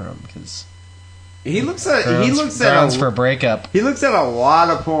forum because he looks at grounds for a breakup. He looks at a lot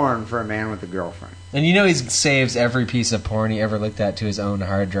of porn for a man with a girlfriend. And he saves every piece of porn he ever looked at to his own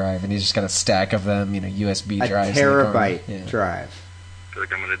hard drive, and he's just got a stack of them, USB drives. A terabyte drive. I feel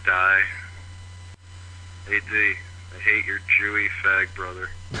like I'm gonna die. Hey D, I hate your Jewy fag brother.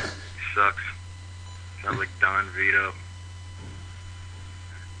 He sucks. Sounds like Don Vito.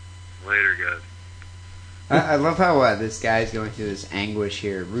 Later, guys. I love how this guy's going through this anguish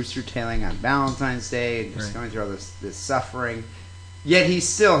here, rooster tailing on Valentine's Day, and just going through all this suffering. Yet he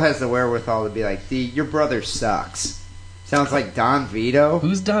still has the wherewithal to be like, your brother sucks. Sounds like Don Vito.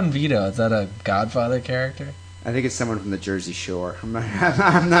 Who's Don Vito? Is that a Godfather character? I think it's someone from the Jersey Shore. I'm not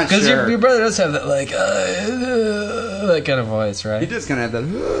sure. Because your brother does have that, that kind of voice, right? He does kind of have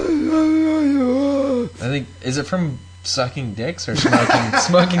that. I think, is it from sucking dicks or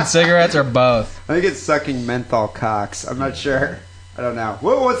smoking cigarettes or both? I think it's sucking menthol cocks. I'm not sure. I don't know.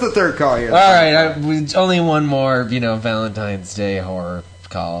 What's the third call here? All right, only one more, Valentine's Day horror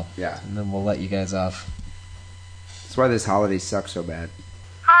call. Yeah. And then we'll let you guys off. That's why this holiday sucks so bad.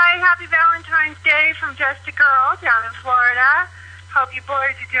 Hi, happy Valentine's Day from Just a Girl down in Florida. Hope you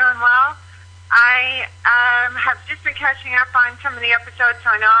boys are doing well. I have just been catching up on some of the episodes,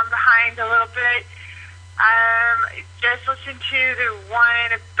 so I know I'm behind a little bit. Just listened to the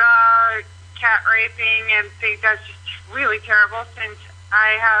one about cat raping and think that's just really terrible since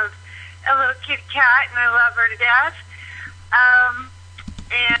I have a little kitty cat and I love her to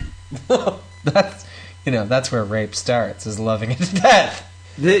death. That's where rape starts, is loving it to death.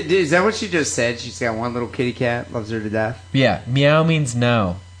 Is that what she just said? She's got one little kitty cat, loves her to death? Yeah, meow means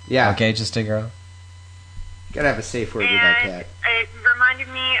no. Yeah. Okay, just a girl. You gotta have a safe word with that cat. It reminded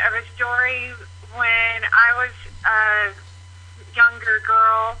me of a story when I was a younger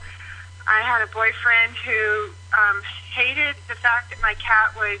girl. I had a boyfriend who hated the fact that my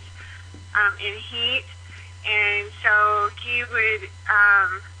cat was in heat, and so he would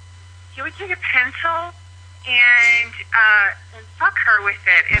take a pencil and fuck her with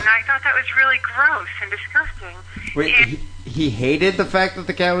it, and I thought that was really gross and disgusting. Wait, he hated the fact that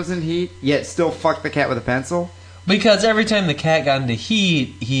the cat was in heat, yet still fucked the cat with a pencil? Because every time the cat got into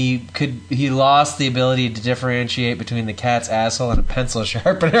heat, he lost the ability to differentiate between the cat's asshole and a pencil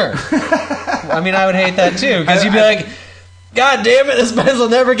sharpener. I mean, I would hate that too, because you'd be like, God damn it, this pencil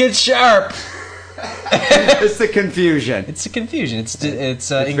never gets sharp. It's the confusion. It's the confusion. It's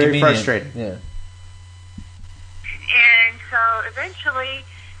very frustrating. Yeah. And so eventually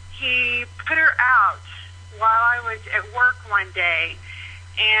he put her out while I was at work one day,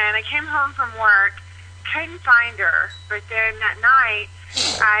 and I came home from work, couldn't find her, but then that night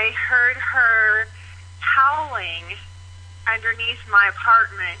I heard her howling underneath my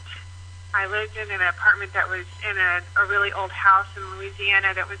apartment. I lived in an apartment that was in a really old house in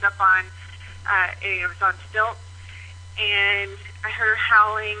Louisiana that was up on, it was on stilts, and I heard her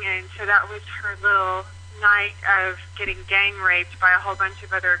howling, and so that was her little night of getting gang raped by a whole bunch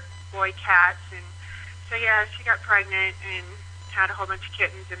of other boy cats. And so yeah, she got pregnant and had a whole bunch of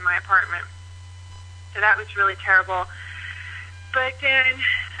kittens in my apartment. So that was really terrible. But then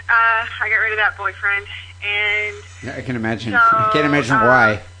I got rid of that boyfriend, and yeah, I can imagine. I can't imagine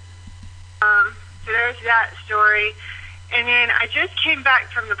why. So there's that story. And then I just came back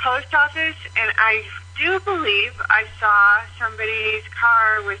from the post office, and I do believe I saw somebody's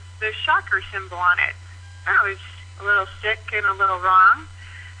car with the shocker symbol on it. I was a little sick and a little wrong.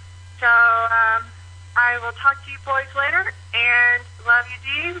 So I will talk to you boys later, and love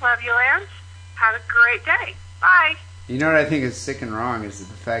you, Dee. Love you, Lance. Have a great day. Bye. You know what I think is sick and wrong is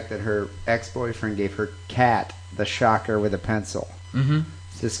the fact that her ex-boyfriend gave her cat the shocker with a pencil. Mm-hmm.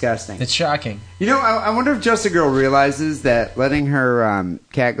 It's disgusting. It's shocking. You know, I wonder if Just a Girl realizes that letting her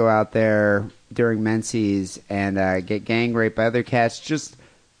cat go out there during menses and get gang raped by other cats just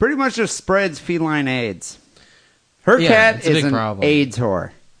pretty much just spreads feline AIDS. Her cat is an AIDS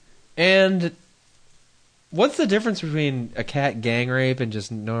whore. And what's the difference between a cat gang rape and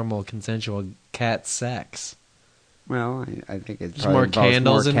just normal consensual cat sex? Well, I think it's just more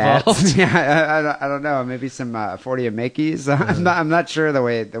candles more involved. Yeah, I don't know. Maybe some 40 of Mickeys. I'm not sure the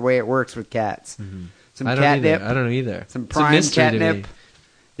way it works with cats. Mm-hmm. Some I don't catnip. I don't know either. Some prime catnip.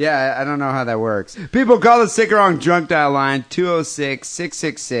 Yeah, I don't know how that works. People call the Sick or Wrong Drunk Dial line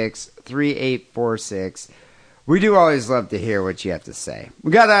 206-666-3846. We do always love to hear what you have to say.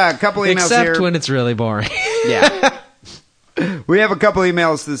 We got a couple emails Except here. when it's really boring. Yeah. We have a couple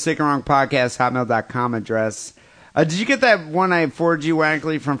emails to the Sick and Wrong Podcast, hotmail.com address. Did you get that one I forwarded you,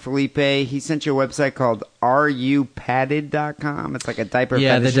 Wankley, from Felipe? He sent you a website called rupadded.com. It's like a diaper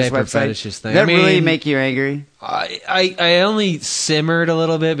Yeah, fetishist the diaper website. fetishist thing. Does that I really mean, make you angry? I only simmered a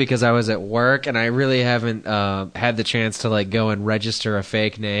little bit because I was at work, and I really haven't had the chance to like go and register a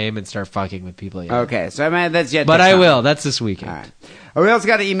fake name and start fucking with people yet. Okay, so I mean, that's yet But to I come. will. That's this weekend. All right. We also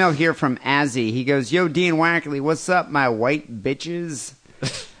got an email here from Azzy. He goes, Yo, Dean Wackley, what's up, my white bitches?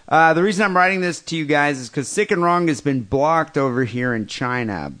 The reason I'm writing this to you guys is because Sick and Wrong has been blocked over here in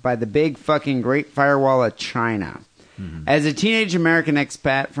China by the big fucking Great Firewall of China. Mm-hmm. As a teenage American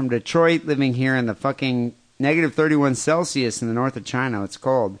expat from Detroit living here in the fucking negative 31 Celsius in the north of China, it's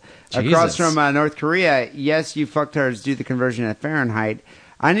cold, across from North Korea, yes, you fucktards do the conversion at Fahrenheit.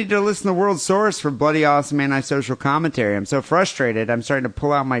 I need to listen to World Source for bloody awesome antisocial commentary. I'm so frustrated, I'm starting to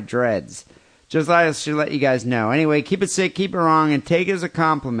pull out my dreads. Just I should let you guys know. Anyway, keep it sick, keep it wrong, and take it as a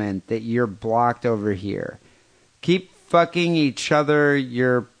compliment that you're blocked over here. Keep fucking each other,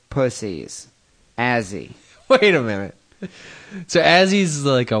 your pussies. Azzy. Wait a minute. So Azzy's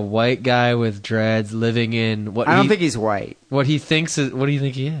like a white guy with dreads living in what? I don't think he's white. What he thinks is. What do you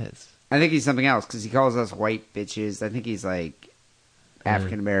think he is? I think he's something else because he calls us white bitches. I think he's like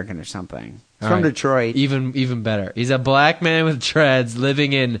African American or something. He's from Detroit. Even better. He's a black man with dreads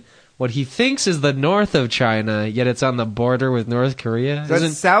living in what he thinks is the north of China, yet it's on the border with North Korea. So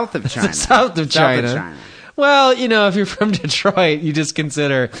it's south of China. South of China. Well, you know, if you're from Detroit, you just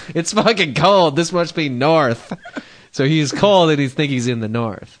consider it's fucking cold. This must be north. So he's cold and he's think he's in the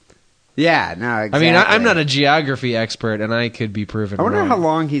north. Yeah, no, exactly. I mean, I'm not a geography expert, and I could be proven wrong. I wonder how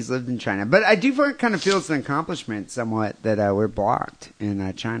long he's lived in China. But I do kind of feel it's an accomplishment somewhat that we're blocked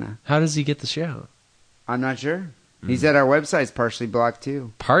in China. How does he get the show? I'm not sure. He's at our website's partially blocked,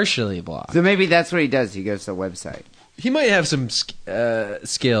 too. Partially blocked. So maybe that's what he does. He goes to the website. He might have some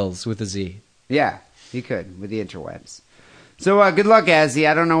skills with a Z. Yeah, he could with the interwebs. So good luck, Azzy.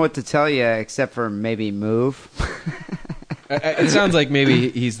 I don't know what to tell you except for maybe move. It sounds like maybe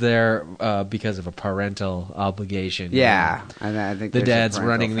he's there because of a parental obligation. Yeah. I think the dad's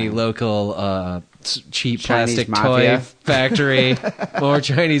running the local cheap Chinese plastic mafia. toy factory or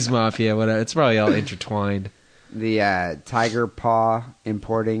Chinese mafia, whatever. It's probably all intertwined. The Tiger Paw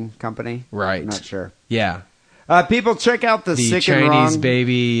Importing Company. Right. I'm not sure. Yeah. People, check out the Sick Chinese and Wrong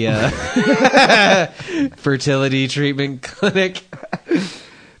baby fertility treatment clinic.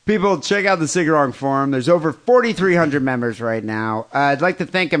 People, check out the Sick and Wrong forum. There's over 4,300 members right now. I'd like to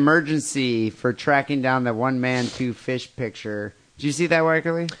thank Emergency for tracking down the one man, two fish picture. Did you see that,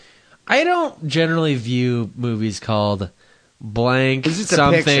 Wackerly? I don't generally view movies called blank It's just a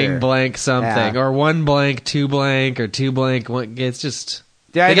something, picture. blank something, Yeah. or one blank, two blank, or two blank. One, it's just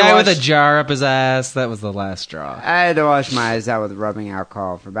Yeah, I the had to guy with watch- a jar up his ass. That was the last straw. I had to wash my eyes out with rubbing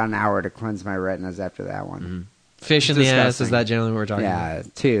alcohol for about an hour to cleanse my retinas after that one. Mm-hmm. Fish in the ass, Disgusting. is that generally what we're talking about? Yeah,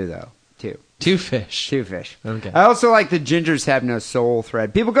 two, though. Two fish. Two fish. Okay. I also like the Gingers Have No Soul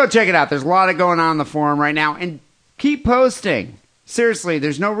thread. People, go check it out. There's a lot of going on in the forum right now. And keep posting. Seriously,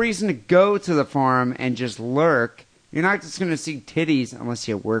 there's no reason to go to the forum and just lurk. You're not just going to see titties unless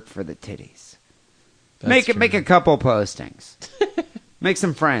you work for the titties. Make a couple postings. Make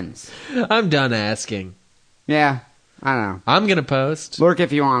some friends. I'm done asking. Yeah, I don't know. I'm going to post. Lurk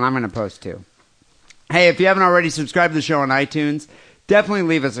if you want. I'm going to post too. Hey, if you haven't already subscribed to the show on iTunes, definitely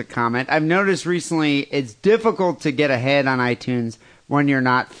leave us a comment. I've noticed recently it's difficult to get ahead on iTunes when you're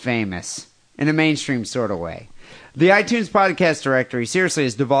not famous, in a mainstream sort of way. The iTunes podcast directory, seriously,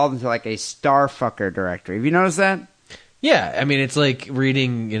 has devolved into like a starfucker directory. Have you noticed that? Yeah, I mean, it's like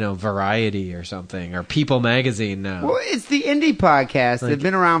reading, Variety or something, or People Magazine now. Well, it's the indie podcasts. They've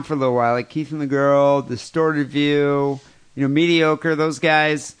been around for a little while, like Keith and the Girl, Distorted View, Mediocre, those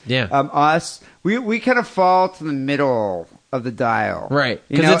guys. Yeah. Us. We kind of fall to the middle of the dial. Right.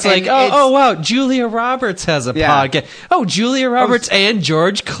 Because it's like, oh, wow, Julia Roberts has a podcast. Oh, Julia Roberts and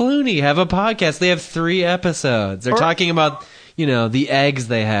George Clooney have a podcast. They have 3 episodes. They're talking about, the eggs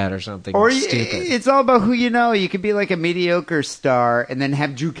they had or something stupid. It's all about who you know. You could be like a mediocre star and then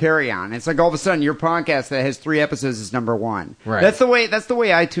have Drew Carey on. It's like all of a sudden your podcast that has 3 episodes is number 1. Right. That's the way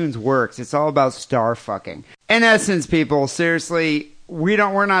iTunes works. It's all about star fucking. In essence, people, seriously,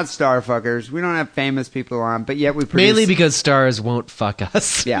 we're not star fuckers. We don't have famous people on, but yet we produce... Mainly because stars won't fuck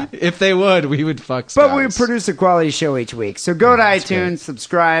us. Yeah. If they would, we would fuck stars. But we produce a quality show each week. So go to iTunes,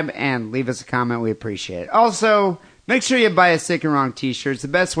 subscribe, and leave us a comment. We appreciate it. Also, Make sure you buy a Sick and Wrong t-shirt. It's the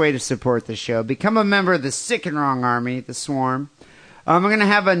best way to support the show. Become a member of the Sick and Wrong Army, the Swarm. I'm going to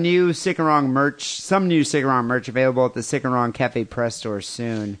have a new Sick and Wrong merch, some new Sick and Wrong merch available at the Sick and Wrong Cafe Press store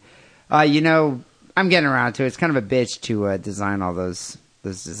soon. I'm getting around to it. It's kind of a bitch to design all those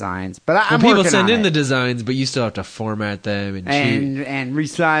designs, but I'm people working send on in it. the designs, but you still have to format them and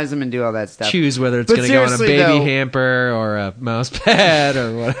resize them and do all that stuff. choose whether it's going to go on a baby hamper or a mouse pad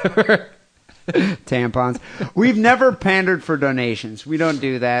or whatever. Tampons. We've never pandered for donations. We don't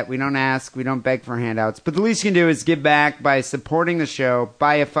do that. We don't ask. We don't beg for handouts. But the least you can do is give back by supporting the show.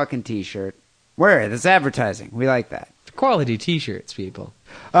 Buy a fucking t-shirt. Wear it. That's advertising. We like that. Quality t-shirts, people.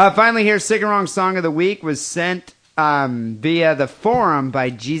 Finally, here, Sick and Wrong Song of the Week was sent via the forum by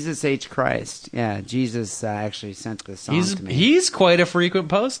Jesus H. Christ. Yeah, Jesus actually sent the song to me. He's quite a frequent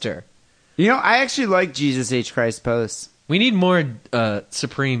poster. I actually like Jesus H. Christ posts. We need more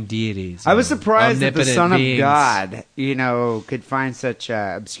supreme deities. I was surprised that the omnipotent Son beings. of God, could find such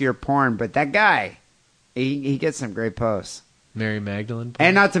obscure porn, but that guy, he gets some great posts. Mary Magdalene.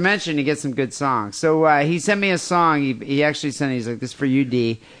 And not to mention, he gets some good songs. So he sent me a song. He actually sent it. He's like, this is for you,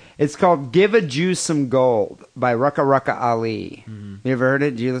 D. It's called Give a Jew Some Gold by Rucka Rucka Ali. Mm-hmm. You ever heard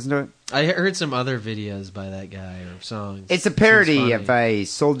it? Did you listen to it? I heard some other videos by that guy or songs. It's a parody of a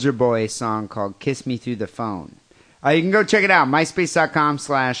Soulja Boy song called Kiss Me Through the Phone. You can go check it out.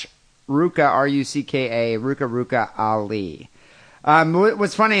 MySpace.com/Ruka, R-U-C-K-A, Ruka Ruka Ali.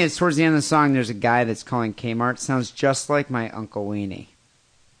 What's funny is towards the end of the song, there's a guy that's calling Kmart. Sounds just like my Uncle Weenie.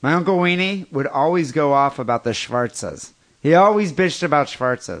 My Uncle Weenie would always go off about the Schwarzes. He always bitched about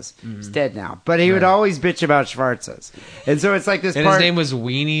Schwarzes. Mm-hmm. He's dead now. But he would always bitch about Schwarzes. And so it's like this and his name was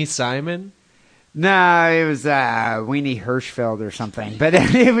Weenie Simon? No, it was Weenie Hirschfeld or something. But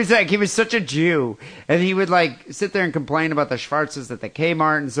it was like he was such a Jew, and he would like sit there and complain about the Schwarzes at the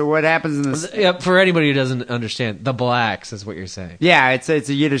Kmart. And so what happens in this? Yeah, for anybody who doesn't understand, the blacks is what you're saying. Yeah, it's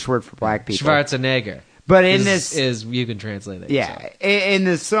a Yiddish word for black people. Schwarzenegger. But in this is you can translate it. Yeah, in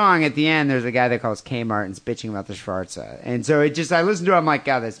this song at the end, there's a guy that calls Kmart and is bitching about the Schwarza, and so I listened to it. I'm like,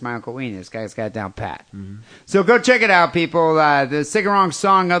 God, that's my Uncle Weenie. This guy's got it down pat. Mm-hmm. So go check it out, people. The Sick and Wrong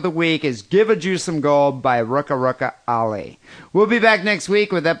Song of the Week is "Give a Jew Some Gold" by Rucka Rucka Ali. We'll be back next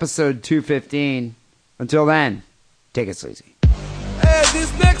week with episode 215. Until then, take it sleazy. Hey,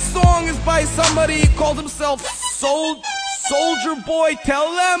 this next song is by somebody who calls himself Soulja Boy.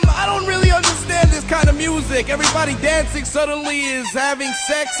 Tell them I don't really understand this kind of music. Everybody dancing suddenly is having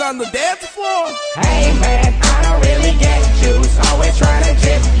sex on the dance floor. Hey man, I don't really get juice. Always trying to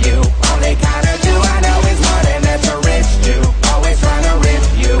tip you. Only kind of Jew I know is one, and that's a rich Jew. Always trying to rip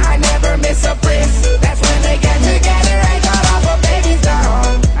you. I never miss a bris. That's when they get together and cut off a baby's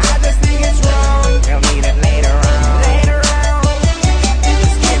dong. I just think it's wrong. They'll need it later on. Later on.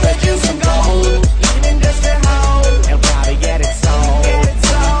 Just give a Jew some gold. Even just a hoe. He'll probably get it sold.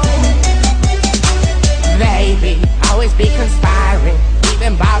 Baby, always be conspiring.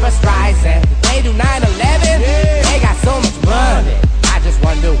 Even Barbra Streisand. They do 9/11. They got so much money. I just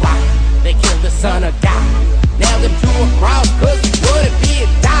wonder why they killed the son of God. Nailed him to a cross cause he wouldn't be a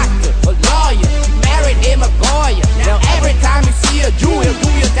doctor, a lawyer. She married him a Goya. Now every time you see a Jew, he'll do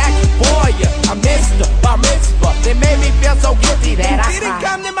your taxes for you. A mister, bar mitzvah. They made me feel so guilty that I didn't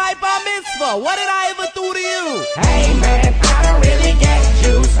come to my bar mitzvah. What did I ever do to you? Hey man, I don't really get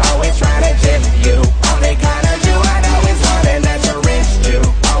juice. Always trying to tip you. Only kind of Jew I know is one, and that's a rich Jew.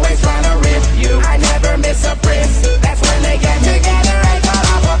 Always trying to rip you. I never miss a bris. That's when they get together and cut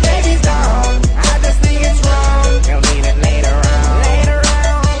off a baby's dong. I just think it's wrong. They'll need it later on. Later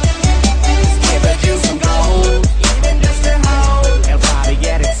on. Just give a Jew some gold. Even just a hoe. He'll probably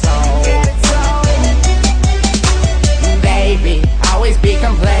get it sold. Get it sold. Baby, always be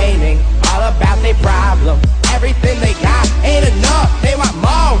complaining all about their problems. Everything they got ain't enough. They want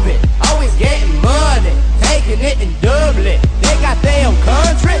more of it. Always getting money, taking it and double it. They got their own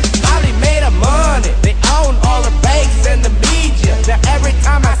country, probably made of money. They own all the banks and the media. Now every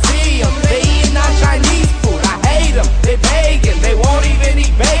time I see them, they eating on Chinese food. I hate them. They vegan. They won't even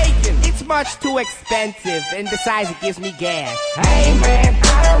eat bacon. It's much too expensive, and besides, it gives me gas. Hey man,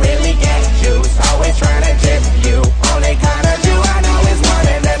 I don't really get juice. Always trying to tip you. Only kind of Jew I know is one,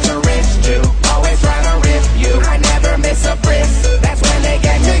 and that's a rich Jew. Always trying to rip you. I never miss a bris. That's when they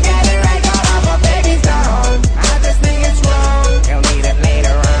get together and cut off a baby's dong. I just think it's wrong. They'll need it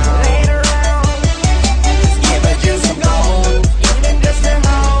later on. Later on. Just give a Jew some gold. Even just a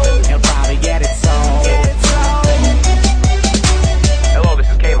hoe. He'll probably get it sold. Get it sold. Hello, this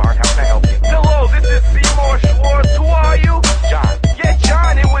is Kmart. How can I help you? Hello, this is Seymour Schwartz. Who are you? John. Yeah,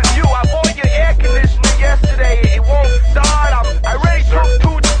 John. It was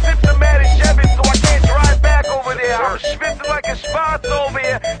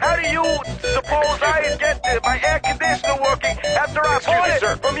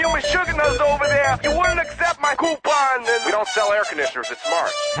from you and Sugarnuts over there. You wouldn't accept my coupon, then we don't sell air conditioners, it's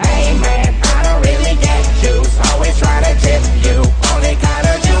March. Hey man, I don't really get juice. Always try to tip you. Only kind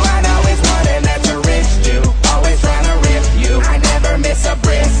of Jew I know is one, and that's a rich Jew. Always trying to rip you. I never miss a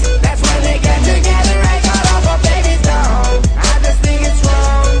bris. That's when they get together and cut off a baby's dog. I just think it's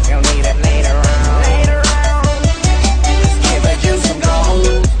wrong. You'll need it later on. Later on. Just give a Jew some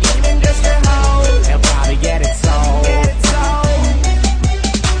gold. Even just a hoe. He'll probably get it sold. Get it sold.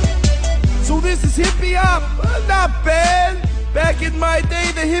 So this is hippie hop? Not bad. Back in my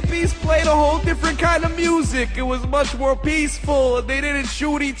day, the hippies played a whole different kind of music. It was much more peaceful. They didn't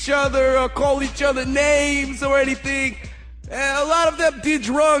shoot each other or call each other names or anything. And a lot of them did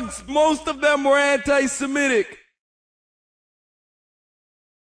drugs. Most of them were anti-Semitic.